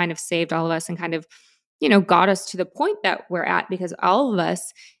how he kind of saved all of us and kind of, got us to the point that we're at, because all of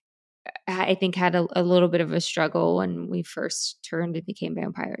us, I think, had a little bit of a struggle when we first turned and became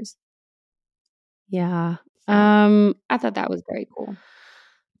vampires. Yeah. I thought that was very cool.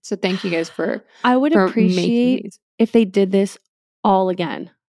 So thank you guys for I would appreciate if they did this all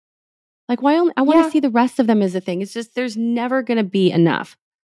again. Like, I want to see the rest of them as a thing. It's just, there's never going to be enough.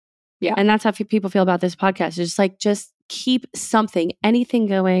 Yeah. And that's how people feel about this podcast. It's just keep anything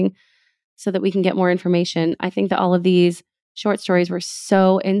going so that we can get more information. I think that all of these short stories were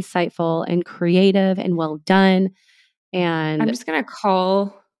so insightful and creative and well done. And I'm just going to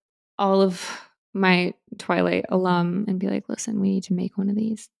call all of my Twilight alum and be like, listen, we need to make one of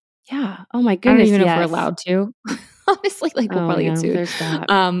these. Yeah. Oh my goodness. I don't even know if we're allowed to. Honestly, we'll probably get sued.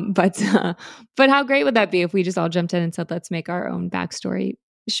 But how great would that be if we just all jumped in and said, let's make our own backstory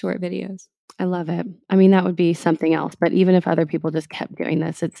short videos? I love it. I mean, that would be something else. But even if other people just kept doing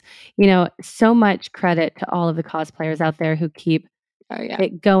this, it's, so much credit to all of the cosplayers out there who keep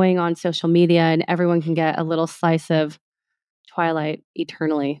it going on social media, and everyone can get a little slice of Twilight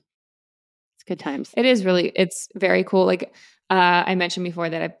eternally. It's good times. It's very cool. Like I mentioned before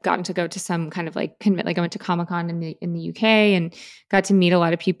that I've gotten to go to some kind of like I went to Comic-Con in the UK and got to meet a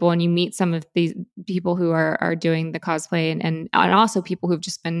lot of people, and you meet some of these people who are doing the cosplay, and also people who've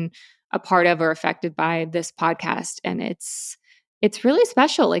just been a part of or affected by this podcast. And it's really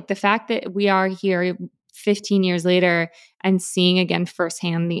special. Like the fact that we are here 15 years later and seeing again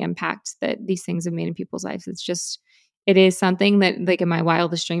firsthand the impact that these things have made in people's lives. It is something that, like, in my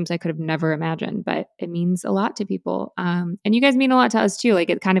wildest dreams, I could have never imagined, but it means a lot to people. And you guys mean a lot to us too.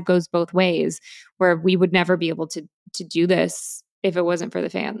 Like, it kind of goes both ways, where we would never be able to do this if it wasn't for the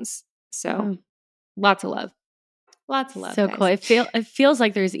fans. So lots of love. Lots of love. So guys. Cool. It feels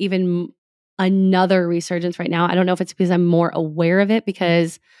like there's even another resurgence right now. I don't know if it's because I'm more aware of it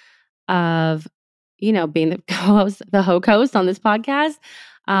because of, being the host on this podcast.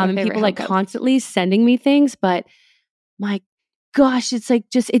 And people like constantly sending me things, but my gosh, it's like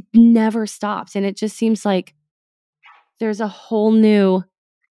it never stops. And it just seems like there's just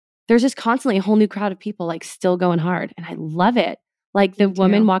constantly a whole new crowd of people like still going hard. And I love it. Like the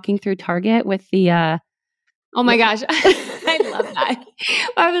woman walking through Target with the, oh my gosh. I love that.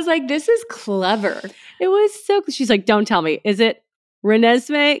 I was like, this is clever. It was so, she's like, don't tell me. Is it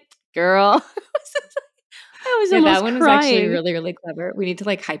Renesmee? Girl. I was almost that one was actually really, really clever. We need to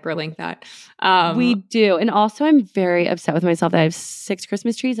like hyperlink that. We do. And also I'm very upset with myself that I have 6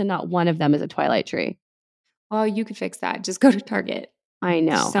 Christmas trees and not one of them is a Twilight tree. Well, you could fix that. Just go to Target. I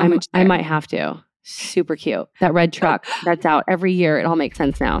know. I might have to. Super cute. That red truck that's out every year. It all makes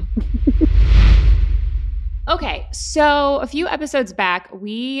sense now. Okay, so a few episodes back,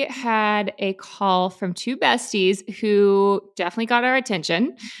 we had a call from two besties who definitely got our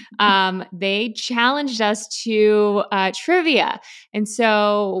attention. They challenged us to trivia. And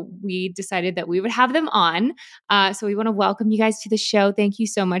so we decided that we would have them on. So we want to welcome you guys to the show. Thank you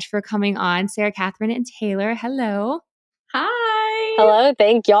so much for coming on, Sarah, Catherine, and Taylor. Hello. Hi. Hello.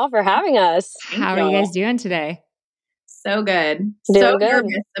 Thank y'all for having us. How are you guys doing today? So good. Doing so good.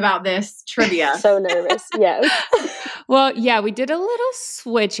 Nervous about this trivia. So nervous. Yes. Well, yeah, we did a little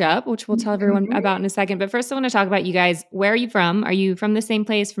switch up, which we'll tell everyone about in a second. But first, I want to talk about you guys. Where are you from? Are you from the same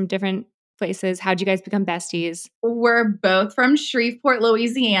place, from different places? How'd you guys become besties? We're both from Shreveport,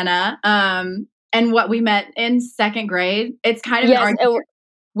 Louisiana. And what we met in second grade. It's kind of an argument.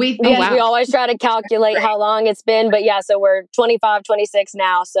 We always try to calculate how long it's been, but yeah, so we're 25, 26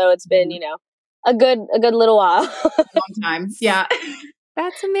 now, so it's been, a good little while. Long time. Yeah.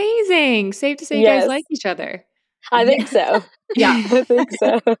 That's amazing. Safe to say you guys like each other. I think so. Yeah. I think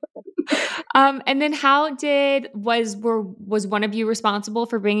so. And then was one of you responsible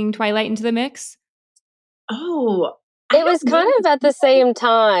for bringing Twilight into the mix? Oh, it was kind of at the same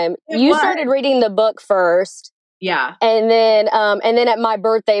time. You started reading the book first. Yeah. And then at my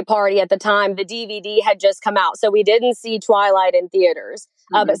birthday party at the time, the DVD had just come out. So we didn't see Twilight in theaters.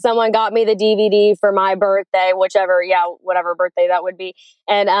 But someone got me the DVD for my birthday, whatever birthday that would be.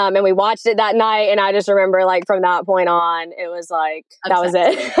 And we watched it that night. And I just remember, like, from that point on, it was like, that was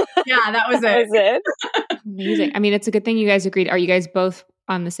it. Yeah, that was it. That was it. Amazing. I mean, it's a good thing you guys agreed. Are you guys both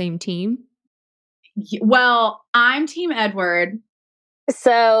on the same team? Well, I'm Team Edward.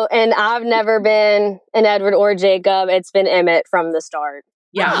 So, and I've never been an Edward or Jacob. It's been Emmett from the start.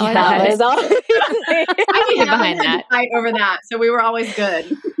 Yeah. That was all. I can get behind that. Fight over that. So we were always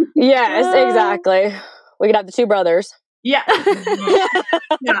good. Yes, exactly. We could have the two brothers. Yeah.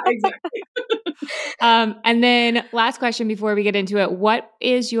 Yeah, exactly. And then last question before we get into it. What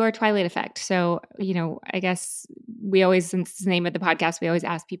is your Twilight effect? So, I guess since it's the name of the podcast, we always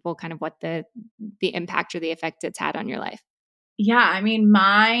ask people kind of what the impact or the effect it's had on your life. Yeah, I mean,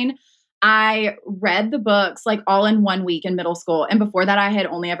 mine, I read the books like all in 1 week in middle school. And before that, I had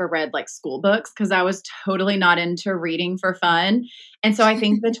only ever read like school books because I was totally not into reading for fun. And so I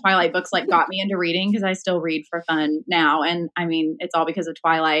think the Twilight books like got me into reading because I still read for fun now. And I mean, it's all because of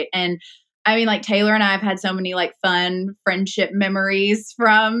Twilight. And I mean, like Taylor and I have had so many like fun friendship memories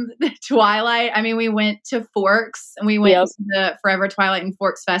from Twilight. I mean, we went to Forks and we went to the Forever Twilight and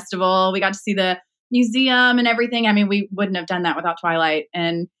Forks Festival. We got to see the museum and everything. I mean, we wouldn't have done that without Twilight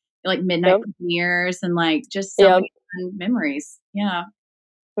and like midnight premieres and like just so many fun memories. Yeah.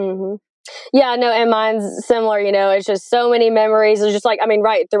 Mm-hmm. Yeah, no, and mine's similar, it's just so many memories. It's just like, I mean,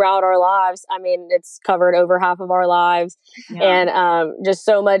 right throughout our lives. I mean, it's covered over half of our lives and just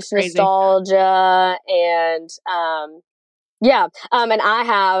so much nostalgia and and I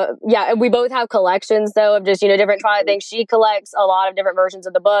have, we both have collections though of just, different Twilight things. She collects a lot of different versions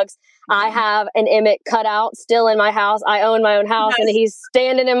of the books. I have an Emmett cutout still in my house. I own my own house and he's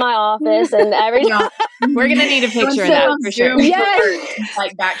standing in my office and every time. We're going to need a picture of that for sure. Yes.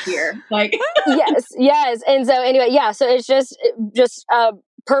 Like back here. Like yes. And so anyway, so it's just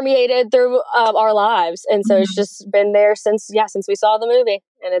permeated through our lives. And so it's just been there since we saw the movie.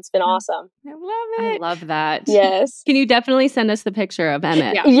 And it's been awesome. I love it. I love that. Yes. Can you definitely send us the picture of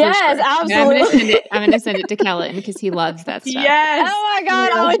Emmett? Yeah, yes, sure. Absolutely. I'm going to send it to Kellen because he loves that stuff. Yes. Oh my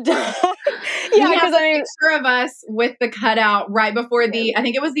God. I would die. Yeah, because I mean, picture of us with the cutout right before I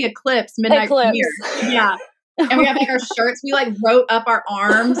think it was the Eclipse midnight premiere. Yeah. And we have like our shirts. We like wrote up our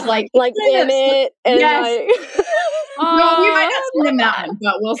arms like Emmett. And no, we might not send him that one,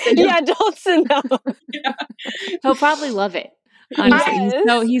 but we'll send him. Yeah, don't send that one. He'll probably love it. Honestly,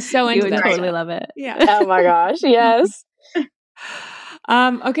 he's so into it. You would totally love it. Yeah. Oh my gosh. Yes.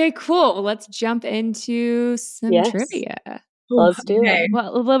 Okay, cool. Well, let's jump into some trivia. Let's do it.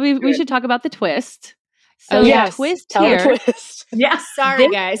 Well, we should talk about the twist. So the twist here. Yeah, sorry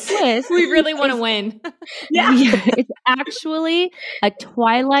guys. Twist we really want to win. It's actually a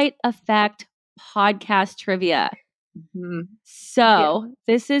Twilight Effect podcast trivia. Mm-hmm. So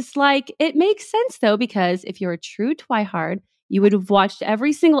this is like, it makes sense though, because if you're a true Twihard, you would have watched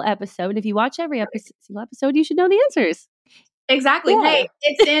every single episode. If you watch every single episode, you should know the answers. Exactly. Yeah. Hey,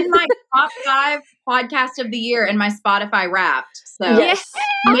 it's in my top 5 podcast of the year in my Spotify Wrapped. So yes,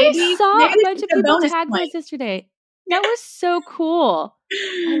 I saw a bunch of people tag us yesterday. That was so cool.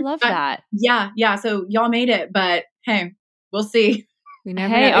 I love that. Yeah. So y'all made it, but hey, we'll see. We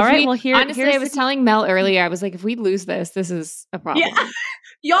never know. All right. Well, honestly, I was telling Mel earlier. I was like, if we lose this is a problem. Yeah.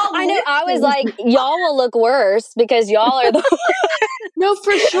 Y'all, I know. I was like, y'all will look worse because y'all are the No,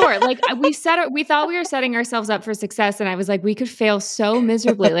 for sure. Like we thought we were setting ourselves up for success, and I was like, we could fail so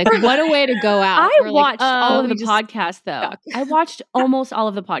miserably. Like, what a way to go out. I We're watched like, all of we the just podcasts though. suck. I watched almost all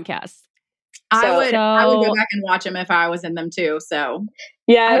of the podcasts. I would So- go back and watch them if I was in them too. So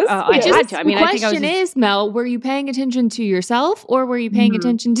Yes. I Just had to. I mean, the I think I was question just is, Mel, were you paying attention to yourself or were you paying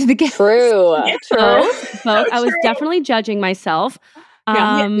attention to the guests? True. both. I was definitely judging myself.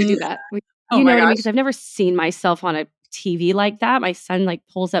 Yeah, we do that. You know what I mean? Because I've never seen myself on a TV like that. My son like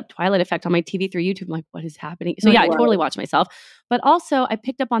pulls up Twilight Effect on my TV through YouTube. I'm like, what is happening? So yeah, I totally watched myself. But also I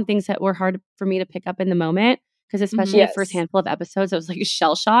picked up on things that were hard for me to pick up in the moment. Because especially the first handful of episodes, I was like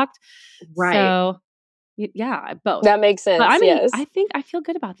shell shocked. Right. So yeah, both. That makes sense. But I mean, yes. I think I feel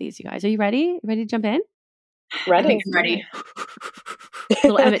good about these, you guys. Are you ready? Ready to jump in? I think I'm ready.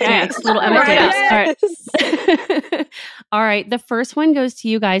 Little Emmett dance. Little Emmett dance. All right. All right. The first one goes to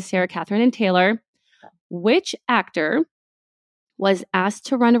you guys, Sarah, Catherine, and Taylor. Which actor was asked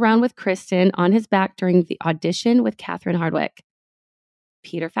to run around with Kristen on his back during the audition with Catherine Hardwicke?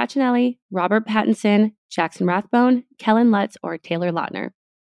 Peter Facinelli, Robert Pattinson, Jackson Rathbone, Kellen Lutz, or Taylor Lautner?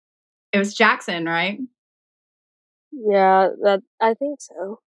 It was Jackson, right? Yeah, I think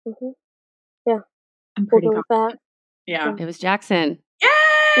so. Mm-hmm. I'm We'll pretty go with that. confident. Yeah. It was Jackson.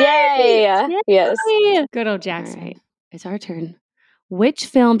 Yay! Yes. Good old Jackson. All right. It's our turn. Which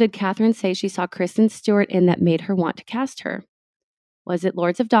film did Catherine say she saw Kristen Stewart in that made her want to cast her? Was it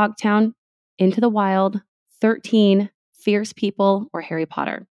Lords of Dogtown, Into the Wild, 13, Fierce People, or Harry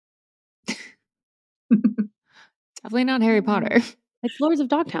Potter? Definitely not Harry Potter. It's Lords of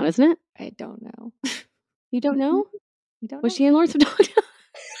Dogtown, isn't it? I don't know. You don't know? You don't Was know? she in Lords of Dogtown?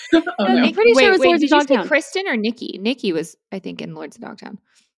 Oh, no. I'm pretty sure it was Lords of did you say Dogtown. Kristen or Nikki? Nikki was, I think, in Lords of Dogtown.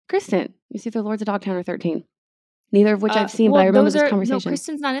 Kristen. It's either Lords of Dogtown or 13. Neither of which I've seen, but I remember this conversation. No,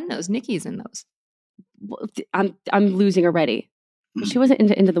 Kristen's not in those. Nikki's in those. Well, I'm losing already. Well, she wasn't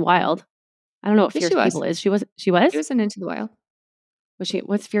into the Wild. I don't know what Yes, Fierce she was. People is. She was? She wasn't Into the Wild. Was she?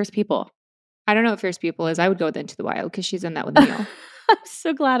 What's Fierce People? I don't know what Fierce People is. I would go with Into the Wild because she's in that with Neil. I'm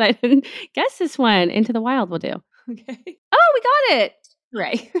so glad I didn't guess this one. Into the Wild will do. Okay. Oh, we got it.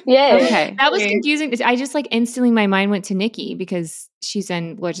 Right. Yay. Okay. That was confusing. I just like instantly my mind went to Nikki because she's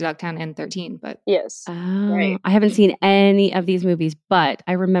in Lords of Dogtown and 13, but Yes. Oh, I haven't seen any of these movies, but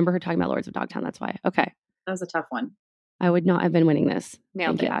I remember her talking about Lords of Dogtown. That's why. Okay. That was a tough one. I would not have been winning this.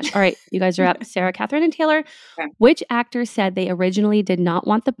 Nailed Thank it. you, Ash. All right. You guys are up. Sarah, Catherine, and Taylor. Okay. Which actor said they originally did not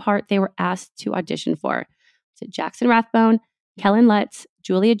want the part they were asked to audition for? Was it Jackson Rathbone, Kellen Lutz,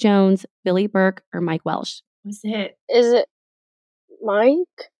 Julia Jones, Billy Burke, or Mike Welsh? Was it? Is it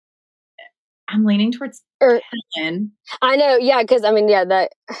Mike? I'm leaning towards Or Kellen I know, yeah, because I mean, yeah, it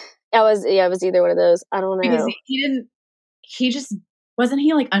was either one of those. I don't know. because he didn't. He just wasn't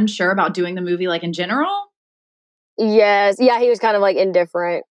he like unsure about doing the movie like in general Yes, yeah, he was kind of like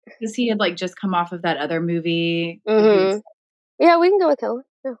indifferent. because he had like just come off of that other movie. Mm-hmm. Yeah, we can go with Kellen.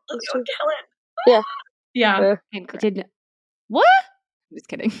 Yeah, Let's that's go, true. Kellen. Yeah. Yeah. incorrect. Did what? I'm just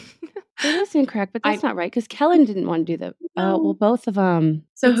kidding. It is incorrect, but that's not right because Kellen didn't want to do the. Well, both of them.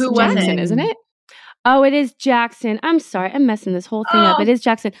 So who was Jackson, it? isn't it? Oh, it is Jackson. I'm sorry, I'm messing this whole thing up. It is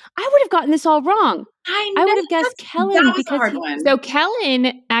Jackson. I would have gotten this all wrong. I I would have guessed Kellen that was a because hard one. So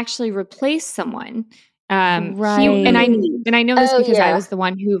Kellen actually replaced someone. Right. And I know this Oh, because I yeah. was the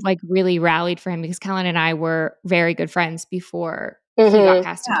one who like really rallied for him because Kellen and I were very good friends before he Mhm. got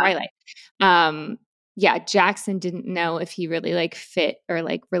cast in Yeah. Twilight. Yeah, Jackson didn't know if he really like fit or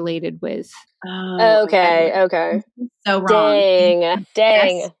like related with. Oh, Okay. So wrong.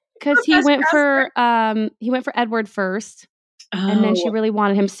 Dang. Yes. because he Professor went for Edward first, and then she Oh. really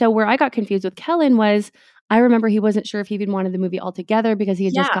wanted him. So where I got confused with Kellen was I remember he wasn't sure if he even wanted the movie altogether because he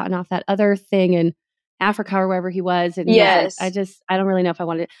had just Yeah. gotten off that other thing in Africa or wherever he was. And Yes. I don't really know if I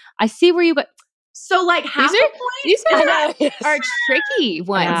wanted it. I see where you got. So like half These a are- point. These I are, know. Yes. are tricky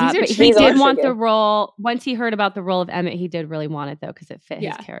ones. Yeah, These are but he tricky. These are did want tricky. the role. Once he heard about the role of Emmett, he did really want it though because it fit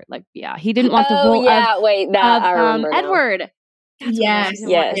Yeah. his character. Like, yeah, he didn't want the Oh role yeah, wait, that of I remember now. Edward. That's what it was. He Yes. didn't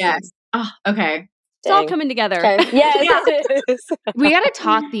want Yes. Edward. Yes. Oh, okay. It's all Dang. coming together. Okay. Yes, Yeah. it is. We got to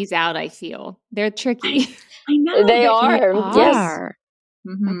talk these out. I feel they're tricky. I know They They are. Yes. are.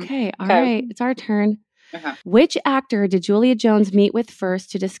 Mhm. Okay. All Okay. right. It's our turn. Okay. Which actor did Julia Jones meet with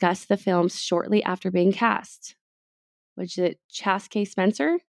first to discuss the films shortly after being cast? Was it Chaske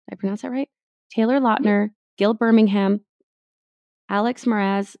Spencer? Did I pronounce that right? Taylor Lautner, Gil Birmingham, Alex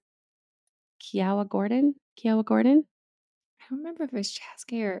Mraz, Kiowa Gordon? I don't remember if it was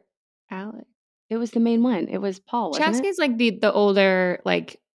Chaske or Alex. It was the main one. It was Paul, wasn't it? Chaske's like the older,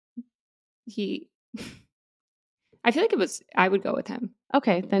 like he. I feel like it was. I would go with him.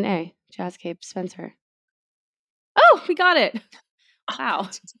 Okay, then A. Chaske Spencer. Oh, we got it. Wow.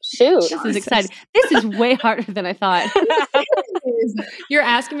 Shoot. This is exciting. This is way harder than I thought. You're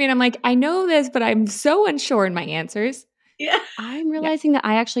asking me and I'm like, I know this, but I'm so unsure in my answers. Yeah. I'm realizing that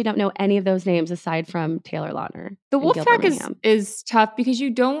I actually don't know any of those names aside from Taylor Lautner. The and wolf Gilbert pack Mayhem. is tough because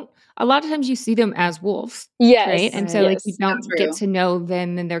you don't, a lot of times you see them as wolves, Yes. right? And so Right. like you Yes. don't That's get true. to know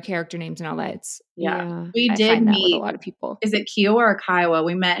them and their character names and all that. It's, Yeah. Yeah. We I did find that with a meet, lot of people. is it Kiowa or Kiowa?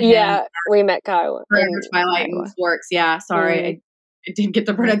 We met him Yeah, we met Kyle. for And Twilight and Kiowa. Forks. Yeah, sorry. I didn't get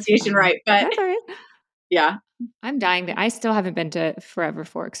the pronunciation right, but That's all right. yeah. I'm dying to, I still haven't been to Forever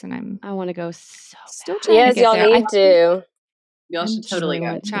Forks and I'm I want to go so still bad. trying yes, to get y'all there. need to. Y'all should totally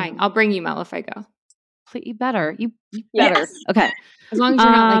go. Trying. I'll bring you, Mel, if I go. You better. You Yes. better. Okay. As long as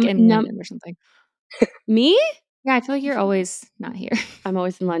you're not like in num- London or something. Me? Yeah, I feel like you're always not here. I'm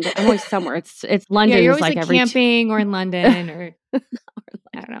always in London. I'm always somewhere. It's London. Yeah, you're is always like like every camping or in London or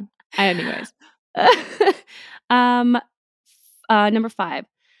I don't know. Anyways. Number 5.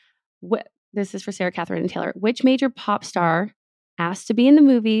 This is for Sarah, Catherine, and Taylor. Which major pop star asked to be in the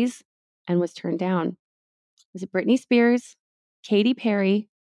movies and was turned down? Was it Britney Spears, Katy Perry,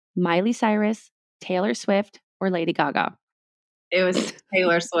 Miley Cyrus, Taylor Swift, or Lady Gaga? It was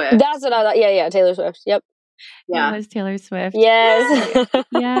Taylor Swift. That's what I thought. Yeah, Taylor Swift. Yep. Yeah. It was Taylor Swift. Yes.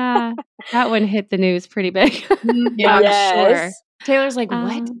 Yeah. That one hit the news pretty big. Yeah. I'm Yes. sure. Taylor's like,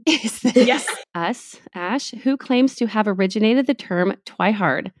 what is this? Yes. Us, Ash, who claims to have originated the term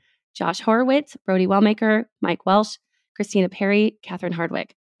twihard? Josh Horowitz, Brody Wellmaker, Mike Welsh, Christina Perry, Catherine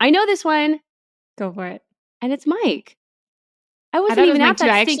Hardwick. I know this one, Go for it. and it's Mike. I I wasn't thought it was even Mike at too.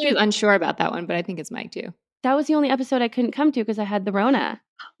 that I actually stinking. was unsure about that one, but I think it's Mike too. That was the only episode I couldn't come to because I had the Rona.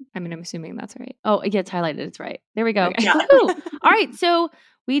 I mean, I'm assuming that's right. Oh, yeah, it's highlighted. It's right. There we go. Okay. Yeah. Woohoo. All right, so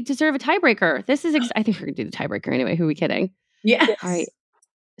we deserve a tiebreaker. This is, I think we're going to do the tiebreaker anyway. Who are we kidding? Yes. All right.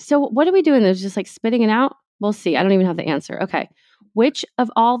 So what are we doing? There's just like spitting it out? We'll see. I don't even have the answer. Okay. Which of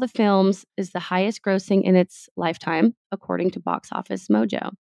all the films is the highest grossing in its lifetime, according to Box Office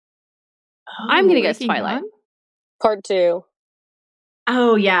Mojo? I'm going to guess Breaking Twilight. Dawn? Part 2.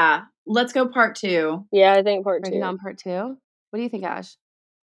 Oh, yeah. Let's go part 2. Yeah, I think part 2. Breaking Dawn Part 2. What do you think, Ash?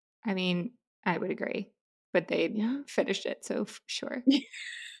 I mean, I would agree, but they Yeah. finished it, so sure.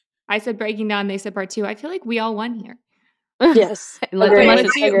 I said Breaking Dawn. They said part 2. I feel like we all won here. Yes. Unless Agreed.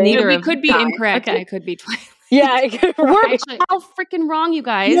 it's Agreed. neither we of could be die. incorrect, and Okay. it could be Twilight. Yeah. We're Actually, all freaking wrong, you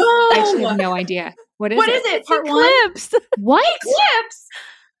guys. No. I actually have no idea. What is What it? is it? It's Part 1? Eclipse. What? Eclipse.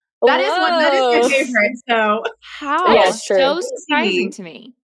 That is my Whoa. favorite. So, How? Yeah, That's it's true. so surprising to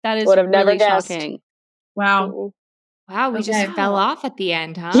me. That is Would have never really guessed. shocking. wow. Wow, we just Okay. fell off at the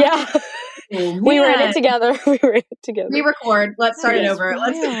end, huh? Yeah. Oh, We ran man. it together. We ran it together. Re-record. Let's start it That is over.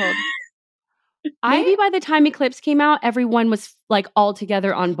 Let's. wild. Maybe by the time Eclipse came out, everyone was like all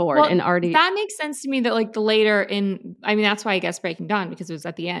together on board Well, and already. that makes sense to me that like the later in, I mean, that's why I guess Breaking Dawn because it was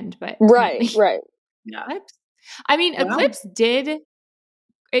at the end, but Right. Right. Yeah. Eclipse. I mean, Wow. Eclipse did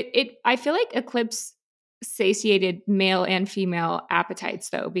it. I feel like Eclipse satiated male and female appetites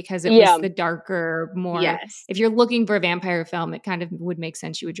though, because it Yeah. was the darker, more. Yes. If you're looking for a vampire film, it kind of would make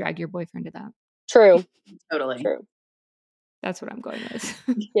sense. You would drag your boyfriend to that. True. Totally. True. That's what I'm going with.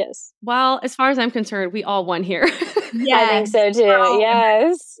 Yes. Well, as far as I'm concerned, we all won here. I think so too. We're all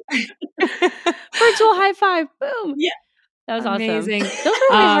Yes. Virtual high five. Boom. Yeah. That was Amazing. awesome. Those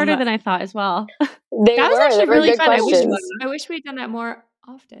were way harder than I thought as well. They That was were. actually They were really good fun. questions. I wish we'd done that more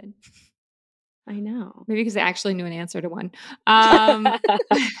often. I know. Maybe because I actually knew an answer to one. Oh my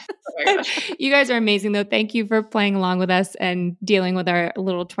gosh. You guys are amazing, though. Thank you for playing along with us and dealing with our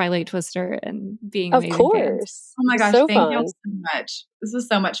little Twilight Twister and being Of amazing fans. course. Oh my gosh. So Thank fun. you so much. This was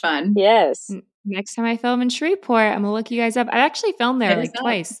so much fun. Yes. Next time I film in Shreveport, I'm gonna look you guys up. I actually filmed there Hit like us up.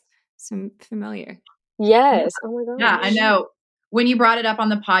 twice. So I'm familiar. Yes. Oh my gosh. Yeah, I know. When you brought it up on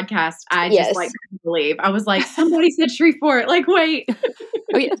the podcast, I Yes. just like couldn't believe. I was like, somebody said Shreveport. Like, wait.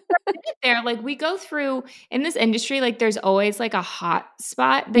 Oh yeah, there. Like we go through in this industry, like there's always like a hot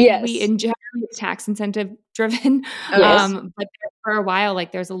spot that Yes. we in general it's tax incentive driven. Yes. But there, for a while,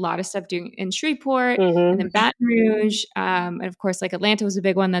 like there's a lot of stuff doing in Shreveport Mhm. and then Baton Rouge, and of course, like Atlanta was a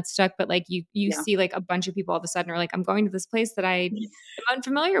big one that stuck. But like you Yeah. see like a bunch of people all of a sudden are like, I'm going to this place that I am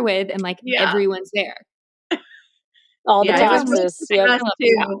unfamiliar with, and like Yeah. everyone's there. All the Yeah, it was really taxes. cool Yep. us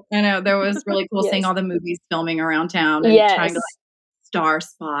too. I know there was really cool seeing Yes. all the movies filming around town and Yes. trying to like star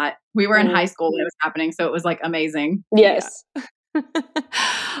spot. We were in Mhm. high school when it was happening, so it was like amazing. Yes.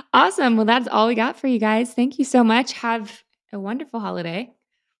 Awesome. Well, that's all we got for you guys. Thank you so much. Have a wonderful holiday.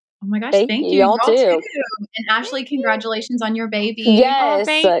 Oh my gosh, Thank thank you. you. Y'all too. And Ashley, congratulations on your baby. Yes.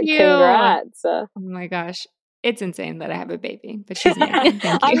 thank you. Congrats. Oh my gosh. it's insane that I have a baby, but she's amazing.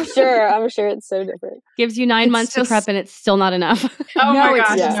 Thank you. I'm sure it's so different. Gives you 9 months to prep and it's still not enough. Oh No, my it's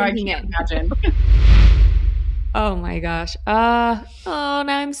gosh, just no, I sinking can't in. imagine. Oh my gosh. Now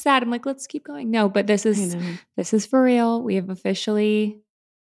I'm sad. I'm like, let's keep going. No, but this is for real. We have officially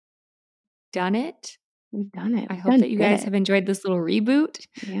done it. We've done it. I hope that you guys have enjoyed this little reboot.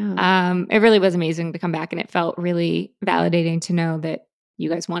 Yeah. It really was amazing to come back, and it felt really validating to know that you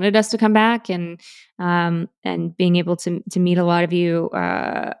guys wanted us to come back, and being able to meet a lot of you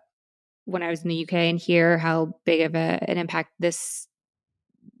when I was in the UK and hear how big of an impact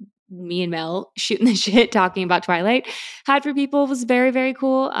me and Mel shooting the shit talking about Twilight had for people was very, very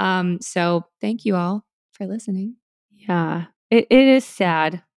cool. So thank you all for listening. Yeah. It is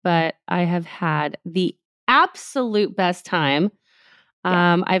sad, but I have had the absolute best time.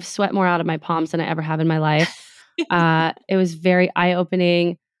 I've sweat more out of my palms than I ever have in my life. It was very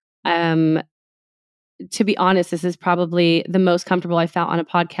eye-opening. To be honest, this is probably the most comfortable I felt on a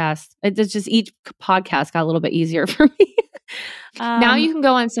podcast. It's just each podcast got a little bit easier for me. Now you can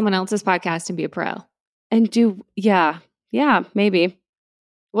go on someone else's podcast and be a pro. And maybe.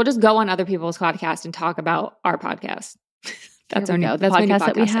 We'll just go on other people's podcasts and talk about our podcast. That's our new, the podcast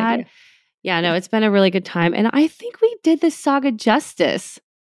that we had. Idea. Yeah, no, it's been a really good time. And I think we did this saga justice.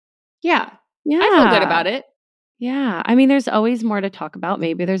 Yeah. Yeah. I feel good about it. Yeah. I mean, there's always more to talk about.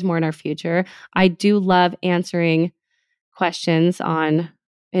 Maybe there's more in our future. I do love answering questions on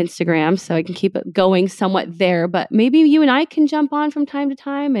Instagram, so I can keep it going somewhat there. But maybe you and I can jump on from time to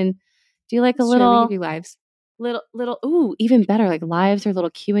time and do like a little, we can do lives. Ooh, even better, like lives or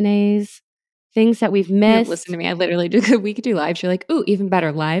little Q&As, things that we've missed. Listen to me. I literally do. We could do lives. You're like, ooh, even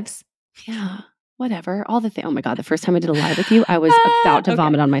better, lives. Yeah. Whatever. All the things. Oh my God. The first time I did a live with you, I was about to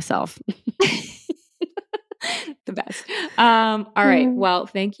vomit on myself. The best. All right. Well,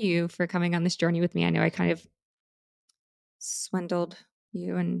 thank you for coming on this journey with me. I know I kind of swindled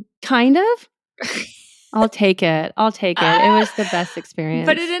you and kind of. I'll take it. It was the best experience.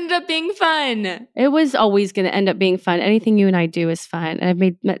 But it ended up being fun. It was always going to end up being fun. Anything you and I do is fun. And I've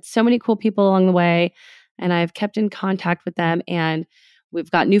met so many cool people along the way, and I've kept in contact with them. And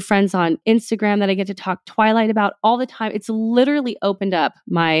we've got new friends on Instagram that I get to talk Twilight about all the time. It's literally opened up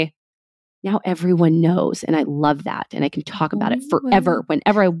now everyone knows, and I love that. And I can talk about it forever,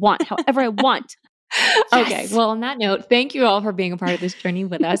 whenever I want, however I want. Yes. Okay. Well, on that note, thank you all for being a part of this journey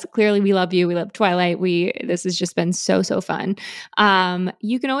with us. Clearly, we love you. We love Twilight. This has just been so, so fun.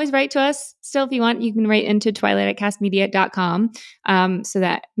 You can always write to us still if you want. You can write into twilight@castmedia.com so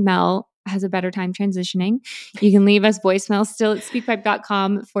that Mel has a better time transitioning. You can leave us voicemail still at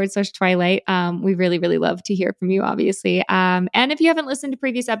speakpipe.com/Twilight. We really, really love to hear from you, obviously. And if you haven't listened to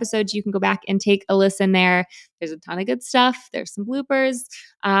previous episodes, you can go back and take a listen there. There's a ton of good stuff. There's some bloopers.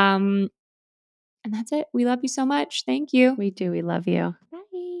 And that's it. We love you so much. Thank you. We do. We love you.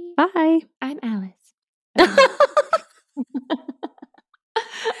 Bye. Bye. I'm Alice.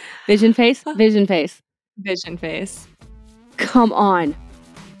 Vision face. Vision face. Vision face. Come on.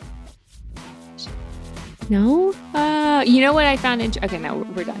 No? You know what I found? Okay, no,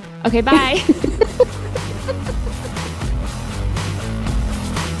 we're done. Okay, bye.